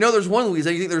 okay, we know there's one in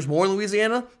Louisiana. You think there's more in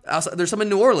Louisiana? There's some in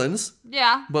New Orleans.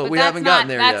 Yeah. But we haven't gotten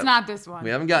there yet. That's not this one. We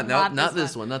haven't gotten not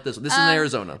this one. Not this one. This is in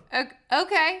Arizona.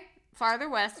 Okay. Farther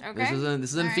west. Okay.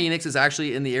 This is in Phoenix. It's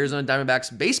actually in the Arizona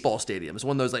Diamondbacks baseball stadium. It's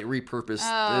one of those like repurposed.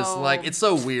 Oh. It's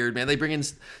so weird, man. They bring in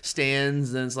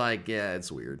stands and it's like, yeah,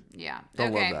 it's weird. Yeah.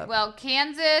 Don't okay. love that. Well,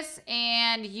 Kansas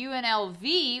and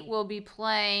UNLV will be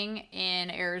playing in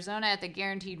Arizona at the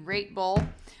Guaranteed Rate Bowl.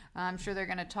 I'm sure they're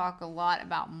going to talk a lot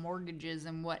about mortgages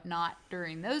and whatnot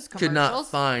during those commercials. Could not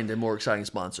find a more exciting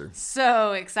sponsor.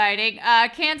 So exciting.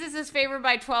 Kansas is favored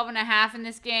by 12.5 in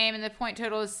this game, and the point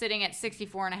total is sitting at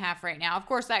 64.5 right now. Of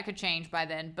course, that could change by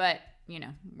then, but,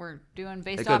 we're doing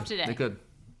based off today. They could.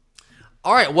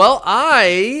 All right, well,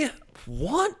 I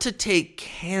want to take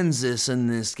Kansas in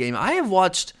this game. I've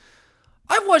watched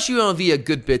UNLV a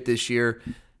good bit this year.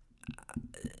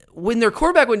 When their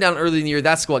quarterback went down early in the year,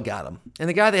 that's what got them. And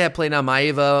the guy they had playing now,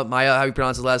 Maya, how you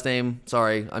pronounce his last name?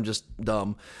 Sorry, I'm just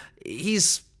dumb.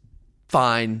 He's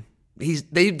fine.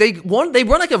 They run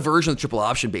like a version of triple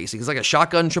option basic. It's like a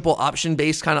shotgun triple option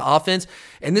based kind of offense.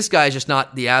 And this guy is just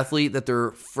not the athlete that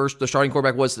their starting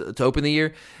quarterback was to open the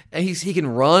year. And he can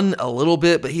run a little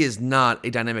bit, but he is not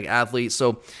a dynamic athlete.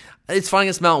 So it's fine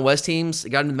against Mountain West teams.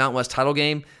 It got into the Mountain West title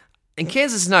game. And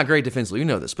Kansas is not great defensively, you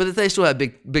know this, but they still have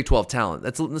Big 12 talent.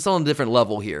 That's on a different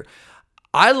level here.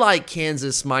 I like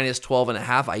Kansas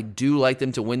 -12.5. I do like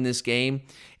them to win this game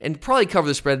and probably cover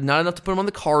the spread. Not enough to put them on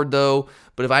the card, though.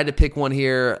 But if I had to pick one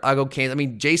here, I'll go Kansas. I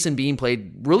mean, Jason Bean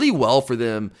played really well for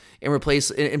them in place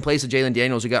of Jalen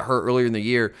Daniels, who got hurt earlier in the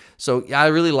year. So, yeah, I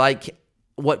really like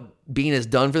what Bean has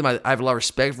done for them. I have a lot of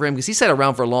respect for him because he sat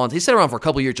around for a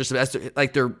couple of years just as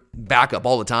like their backup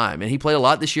all the time. And he played a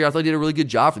lot this year. I thought he did a really good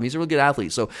job for them. He's a really good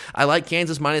athlete. So I like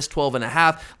Kansas minus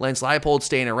 12.5. Lance Leipold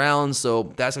staying around.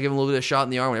 So that's going to give him a little bit of a shot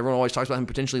in the arm. Everyone always talks about him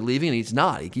potentially leaving, and he's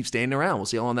not. He keeps staying around. We'll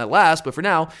see how long that lasts. But for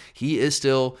now, he is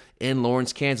still in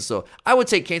Lawrence, Kansas. So I would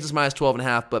take Kansas minus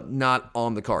 12.5, but not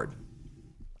on the card.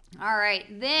 All right.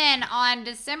 Then on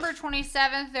December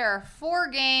 27th, there are 4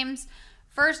 games.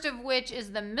 First of which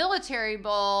is the Military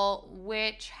Bowl,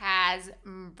 which has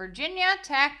Virginia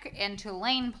Tech and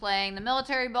Tulane playing. The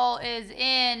Military Bowl is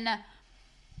in... I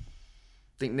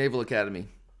think Naval Academy.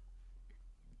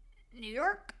 New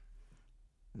York?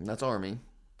 That's Army.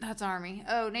 That's Army.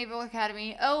 Oh, Naval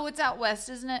Academy. Oh, it's out west,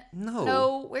 isn't it?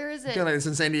 No. Where is it? It's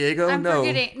in San Diego? I'm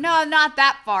forgetting. No, not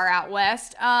that far out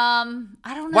west. I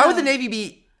don't know. Why would the Navy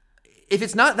be... If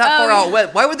it's not that far out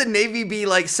west, why would the Navy be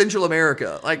like Central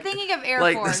America? Like I'm thinking of Air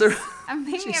Force. I'm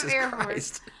thinking of Air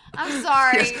Force. I'm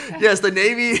sorry. Yes, the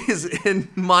Navy is in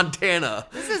Montana.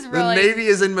 This is really... The Navy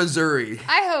is in Missouri.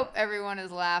 I hope everyone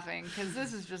is laughing because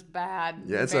this is just bad.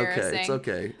 Yeah, it's okay. It's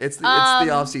okay. It's the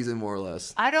off season more or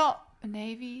less.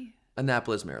 Navy?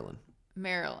 Annapolis, Maryland.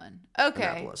 Okay.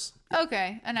 Annapolis.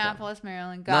 Okay. Annapolis,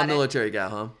 Maryland. Got Not it. military guy,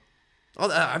 huh? Oh,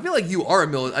 I feel like you are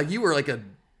you were like a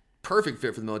perfect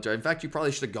fit for the military. In fact, you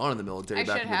probably should have gone in the military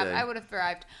back in the day. I would have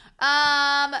thrived.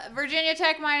 Virginia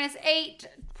Tech minus 8.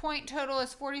 Point total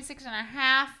is 46.5.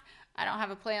 I don't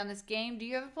have a play on this game. Do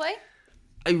you have a play?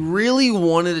 I really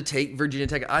wanted to take Virginia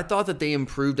Tech. I thought that they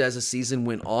improved as the season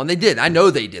went on. They did. I know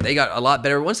they did. They got a lot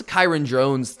better. Once Kyron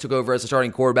Jones took over as a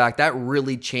starting quarterback, that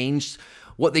really changed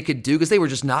what they could do because they were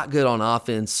just not good on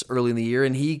offense early in the year.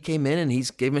 And he came in and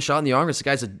gave him a shot in the arm. This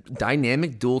guy's a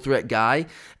dynamic dual threat guy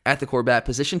at the quarterback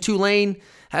position. Tulane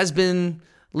has been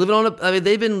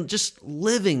they've been just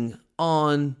living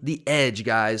on the edge,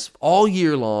 guys, all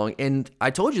year long. And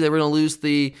I told you they were going to lose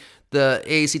the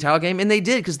AAC title game, and they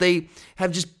did because they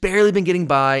have just barely been getting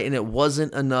by, and it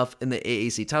wasn't enough in the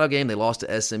AAC title game. They lost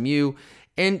to SMU,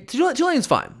 and Tulane's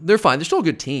fine. They're fine. They're still a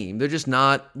good team. They're just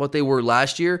not what they were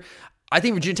last year. I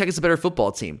think Virginia Tech is a better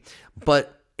football team,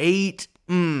 but 8,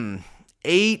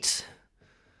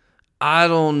 I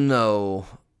don't know.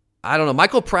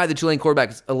 Michael Pratt, the Tulane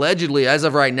quarterback, allegedly, as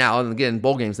of right now, and again,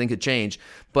 bowl games, things could change,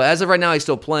 but as of right now, he's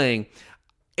still playing.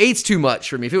 8's too much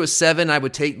for me. If it was 7, I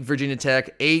would take Virginia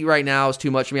Tech. 8 right now is too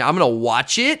much for me. I'm going to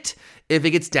watch it. If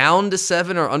it gets down to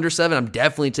 7 or under 7, I'm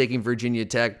definitely taking Virginia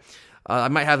Tech. I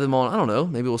might have them on, I don't know,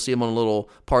 maybe we'll see them on a little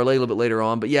parlay a little bit later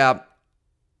on. But yeah,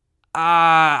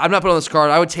 I'm not putting on this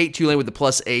card. I would take Tulane with the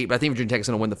 +8, but I think Virginia Tech is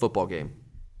going to win the football game.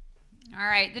 All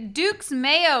right, the Duke's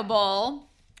Mayo Bowl.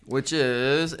 Which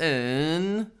is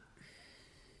in...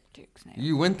 Duke's Mayo.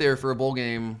 You went there for a bowl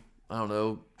game, I don't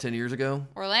know, 10 years ago?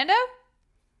 Orlando?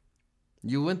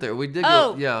 You went there. We did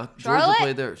go. Yeah. Charlotte? Georgia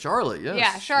played there. Charlotte, yes.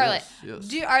 Yeah, Charlotte.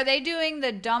 Yes. Are they doing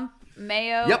the dump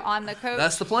mayo on the coach?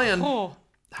 That's the plan. Oh.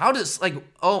 How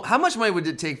much money would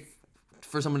it take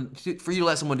for you to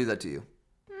let someone do that to you?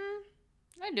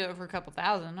 I'd do it for a couple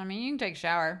thousand. I mean, you can take a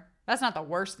shower. That's not the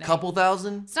worst thing. Couple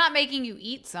thousand? It's not making you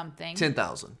eat something.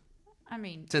 10,000. I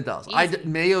mean, 10,000.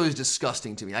 Mayo is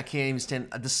disgusting to me. I can't even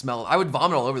stand the smell. I would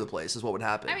vomit all over the place is what would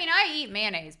happen. I mean, I eat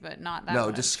mayonnaise, but not that much.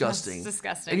 No, disgusting. It's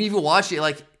disgusting. And you even watch it,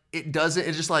 like, it doesn't,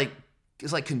 it's just like,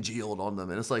 it's like congealed on them,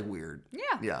 and it's like weird. Yeah.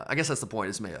 Yeah, I guess that's the point.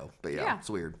 It's mayo. But yeah. It's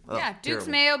weird. Yeah, Duke's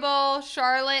terrible. Mayo Bowl,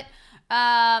 Charlotte.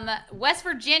 West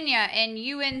Virginia and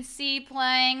UNC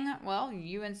playing. Well,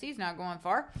 UNC's not going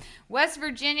far. West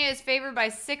Virginia is favored by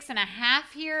 6.5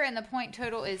 here, and the point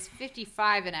total is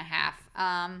 55.5.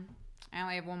 I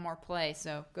only have one more play,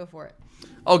 so go for it.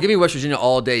 Oh, give me West Virginia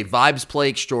all day. Vibes play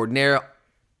extraordinaire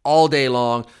all day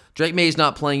long. Drake May's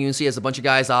not playing. UNC has a bunch of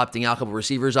guys opting out, a couple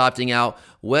receivers opting out.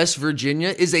 West Virginia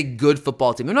is a good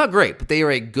football team. They're not great, but they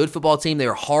are a good football team. They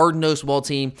are a hard-nosed football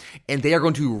team, and they are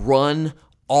going to run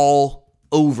all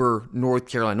over North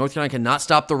Carolina. North Carolina cannot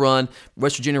stop the run.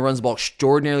 West Virginia runs the ball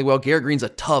extraordinarily well. Garrett Green's a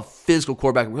tough, physical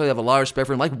quarterback. We really have a lot of respect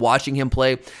for him. I like watching him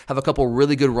play. Have a couple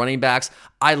really good running backs.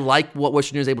 I like what West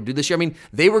Virginia was able to do this year. I mean,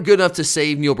 they were good enough to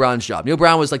save Neil Brown's job. Neil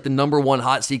Brown was like the #1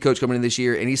 hot seat coach coming in this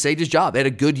year, and he saved his job. They had a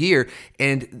good year,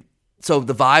 and so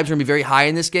the vibes are going to be very high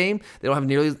in this game. They don't have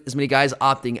nearly as many guys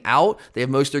opting out. They have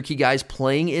most of their key guys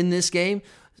playing in this game.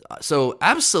 So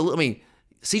absolutely, I mean,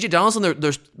 C.J. Donaldson,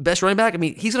 their best running back, I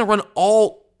mean, he's going to run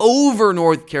all over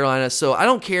North Carolina. So I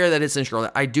don't care that it's in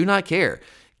Charlotte. I do not care.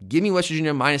 Give me West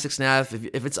Virginia -6.5.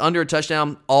 If it's under a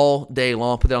touchdown all day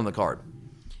long, put that on the card.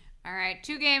 All right,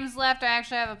 2 games left. I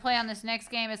actually have a play on this next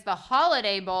game. It's the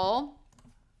Holiday Bowl.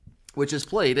 Which is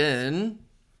played in...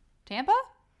 Tampa?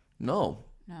 No.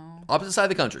 No. Opposite side of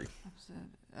the country.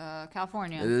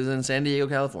 California. It is in San Diego,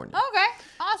 California. Okay,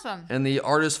 awesome. And the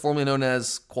artist formerly known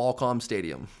as Qualcomm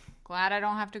Stadium. Glad I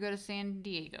don't have to go to San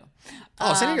Diego.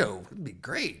 Oh, San Diego would be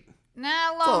great.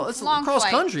 Nah, It's long cross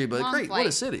flight. country, but Long great. flight. What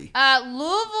a city.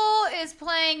 Louisville is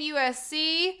playing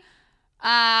USC.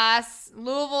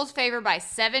 Louisville's favored by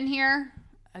 7 here.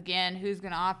 Again, who's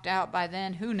going to opt out by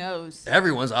then? Who knows?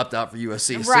 Everyone's opt out for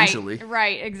USC, essentially.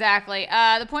 Right, exactly.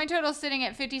 The point total is sitting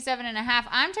at 57.5.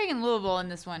 I'm taking Louisville in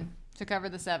this one to cover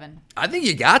the 7. I think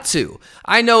you got to.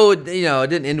 I know, it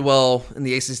didn't end well in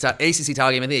the ACC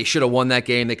title game. I think they should have won that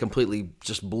game. They completely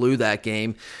just blew that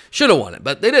game. Should have won it,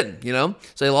 but they didn't,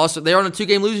 So they lost. They're on a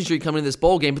 2-game losing streak coming into this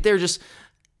bowl game, but they're just...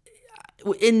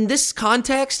 In this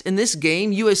context, in this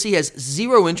game, USC has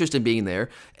zero interest in being there.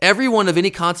 Everyone of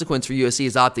any consequence for USC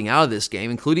is opting out of this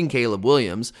game, including Caleb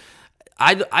Williams.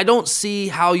 I don't see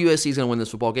how USC is going to win this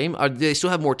football game. Do they still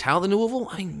have more talent than Louisville?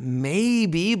 I mean,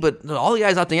 maybe, but all the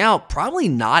guys opting out, probably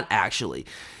not actually.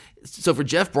 So for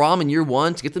Jeff Brom in year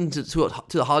 1 to get them to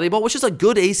the Holiday Bowl, which is a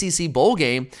good ACC bowl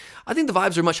game, I think the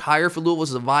vibes are much higher for Louisville.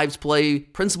 It's a vibes play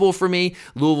principle for me.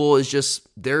 Louisville is just,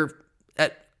 they're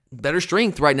at better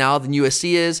strength right now than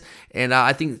USC is, and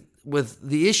I think with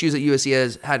the issues that USC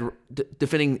has had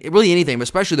defending really anything, but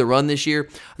especially the run this year,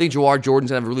 I think Jawar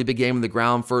Jordan's going to have a really big game on the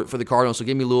ground for the Cardinals, so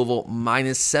give me Louisville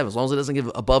 -7. As long as it doesn't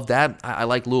give above that, I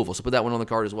like Louisville, so put that one on the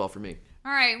card as well for me.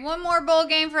 All right, one more bowl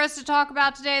game for us to talk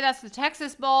about today. That's the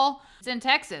Texas Bowl. It's in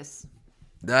Texas.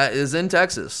 That is in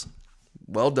Texas.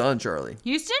 Well done, Charlie.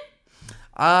 Houston?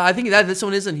 I think this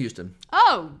one is in Houston.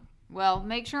 Oh, well,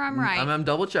 make sure I'm right. I'm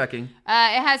double checking. It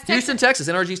has Houston, Texas,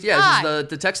 NRG. Yeah, this is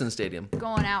the Texans Stadium.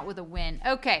 Going out with a win.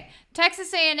 Okay,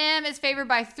 Texas A&M is favored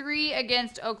by 3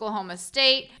 against Oklahoma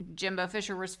State. Jimbo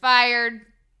Fisher was fired.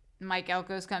 Mike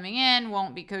Elko's coming in.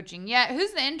 Won't be coaching yet.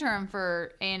 Who's the interim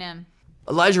for A&M?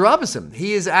 Elijah Robinson.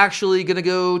 He is actually going to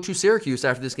go to Syracuse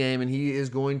after this game, and he is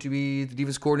going to be the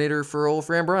defense coordinator for old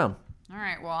Fran Brown. All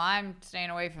right, well, I'm staying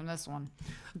away from this one.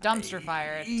 Dumpster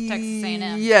fire at Texas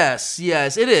A&M. Yes,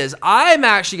 it is. I'm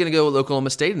actually going to go with Oklahoma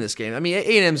State in this game. I mean,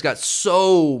 A&M's got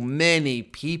so many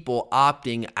people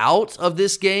opting out of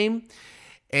this game,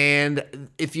 and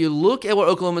if you look at what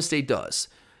Oklahoma State does,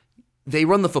 they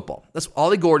run the football. That's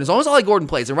Ollie Gordon. As long as Ollie Gordon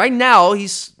plays, and right now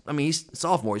he's a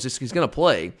sophomore. He's going to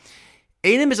play.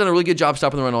 A&M has done a really good job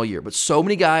stopping the run all year, but so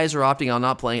many guys are opting out,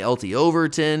 not playing. LT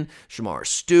Overton, Shamar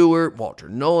Stewart, Walter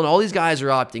Nolan, all these guys are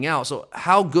opting out. So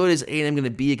how good is A&M going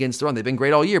to be against the run? They've been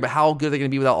great all year, but how good are they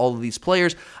going to be without all of these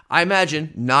players? I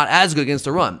imagine not as good against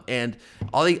the run. And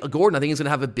Ollie Gordon, I think, is going to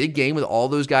have a big game with all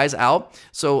those guys out.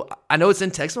 So I know it's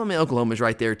in Texas. I mean, Oklahoma's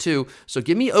right there too. So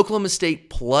give me Oklahoma State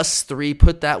 +3.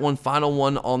 Put that final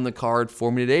one on the card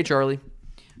for me today, Charlie.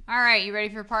 All right, you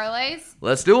ready for parlays?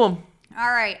 Let's do them. All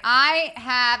right, I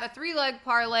have a 3-leg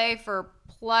parlay for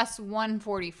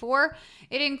 +144.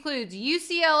 It includes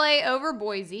UCLA over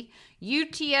Boise,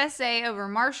 UTSA over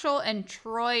Marshall, and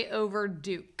Troy over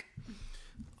Duke.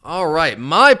 All right,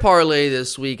 my parlay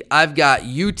this week, I've got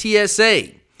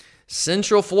UTSA,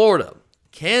 Central Florida,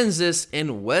 Kansas,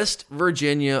 and West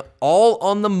Virginia all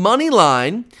on the money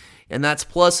line, and that's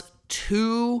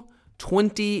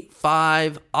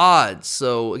 +225 odds.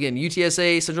 So again,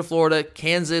 UTSA, Central Florida,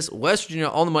 Kansas, West Virginia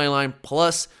on the money line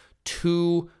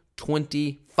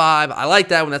 +225. I like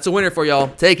that one. That's a winner for y'all.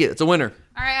 Take it. It's a winner.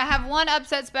 All right, I have one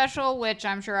upset special, which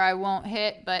I'm sure I won't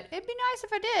hit, but it'd be nice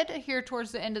if I did here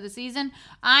towards the end of the season.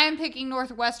 I am picking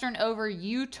Northwestern over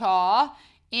Utah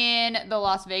in the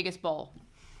Las Vegas Bowl.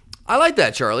 I like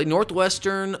that, Charlie.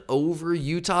 Northwestern over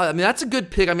Utah. I mean, that's a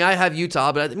good pick. I mean, I have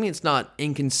Utah, but I mean, it's not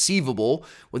inconceivable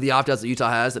with the opt-outs that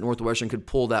Utah has that Northwestern could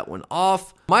pull that one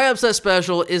off. My upset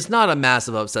special is not a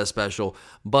massive upset special,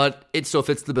 but it still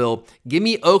fits the bill. Give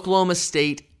me Oklahoma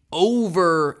State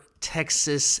over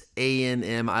Texas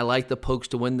A&M. I like the Pokes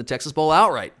to win the Texas Bowl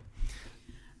outright.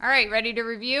 All right, ready to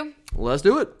review? Let's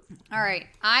do it. All right,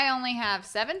 I only have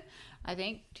 7. I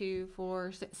think 2,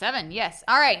 4, 6, 7. Yes.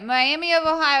 All right. Miami of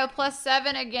Ohio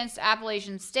 +7 against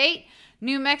Appalachian State.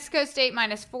 New Mexico State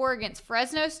 -4 against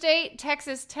Fresno State.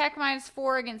 Texas Tech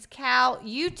 -4 against Cal.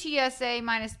 UTSA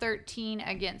 -13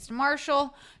 against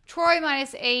Marshall. Troy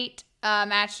 -8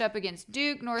 matched up against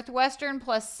Duke. Northwestern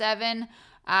 +7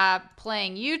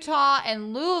 playing Utah.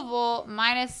 And Louisville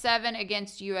 -7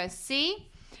 against USC.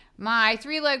 My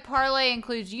 3-leg parlay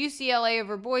includes UCLA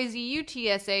over Boise,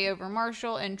 UTSA over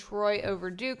Marshall, and Troy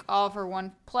over Duke, all for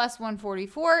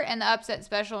 +144, and the upset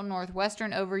special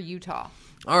Northwestern over Utah.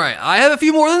 All right, I have a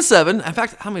few more than 7. In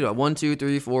fact, how many do I have? 1, 2,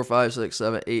 3, 4, 5, 6,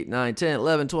 7, 8, 9, 10,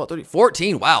 11, 12, 13,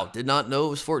 14. Wow, did not know it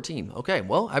was 14. Okay,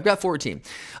 well, I've got 14.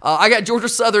 I got Georgia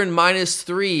Southern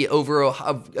 -3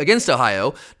 against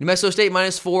Ohio. New Mexico State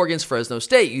 -4 against Fresno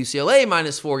State. UCLA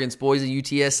 -4 against Boise.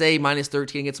 UTSA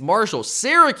 -13 against Marshall.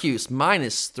 Syracuse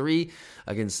 -3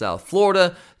 against South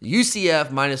Florida. UCF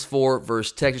 -4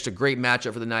 versus Texas. A great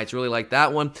matchup for the Knights. Really like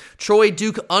that one. Troy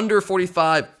Duke under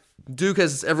 45. Duke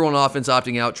has everyone on offense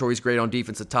opting out. Troy's great on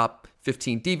defense, a top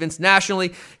 15 defense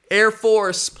nationally. Air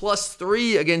Force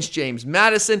 +3 against James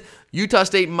Madison. Utah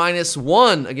State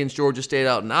 -1 against Georgia State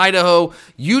out in Idaho.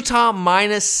 Utah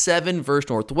 -7 versus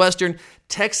Northwestern.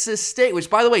 Texas State, which,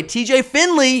 by the way, TJ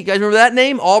Finley, you guys remember that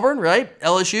name? Auburn, right?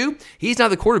 LSU. He's now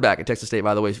the quarterback at Texas State,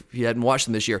 by the way, if you hadn't watched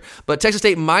them this year. But Texas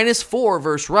State -4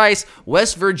 versus Rice.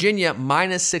 West Virginia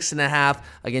 -6.5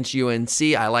 against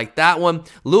UNC. I like that one.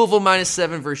 Louisville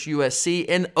 -7 versus USC.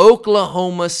 And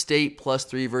Oklahoma State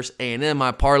 +3 versus A&M.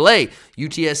 My parlay,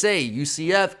 UTSA,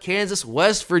 UCF, Kansas,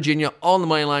 West Virginia, all on the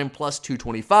money line,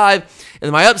 +225. And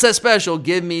my upset special,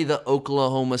 give me the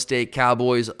Oklahoma State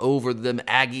Cowboys over them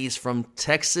Aggies from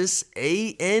Texas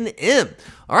A&M.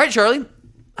 All right, Charlie,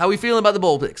 how are we feeling about the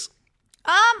bowl picks?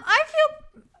 I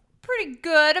feel pretty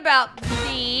good about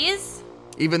these.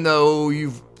 Even though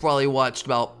you've probably watched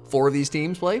about 4 of these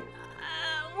teams play?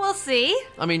 We'll see.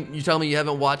 I mean, you tell me you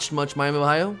haven't watched much Miami,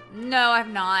 Ohio? No, I've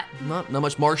not. Not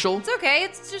much Marshall? It's okay.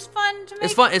 It's just fun to make.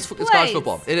 It's fun. It's college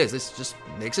football. It is. It's just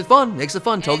makes it fun.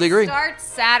 Totally agree. Starts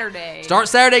Saturday. Start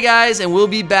Saturday, guys, and we'll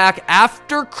be back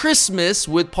after Christmas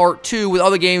with part 2 with all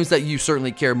the games that you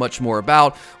certainly care much more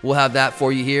about. We'll have that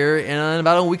for you here in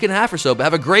about a week and a half or so. But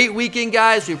have a great weekend,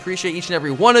 guys. We appreciate each and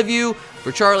every one of you.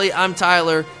 For Charlie, I'm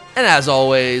Tyler, and as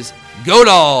always, go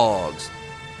Dogs!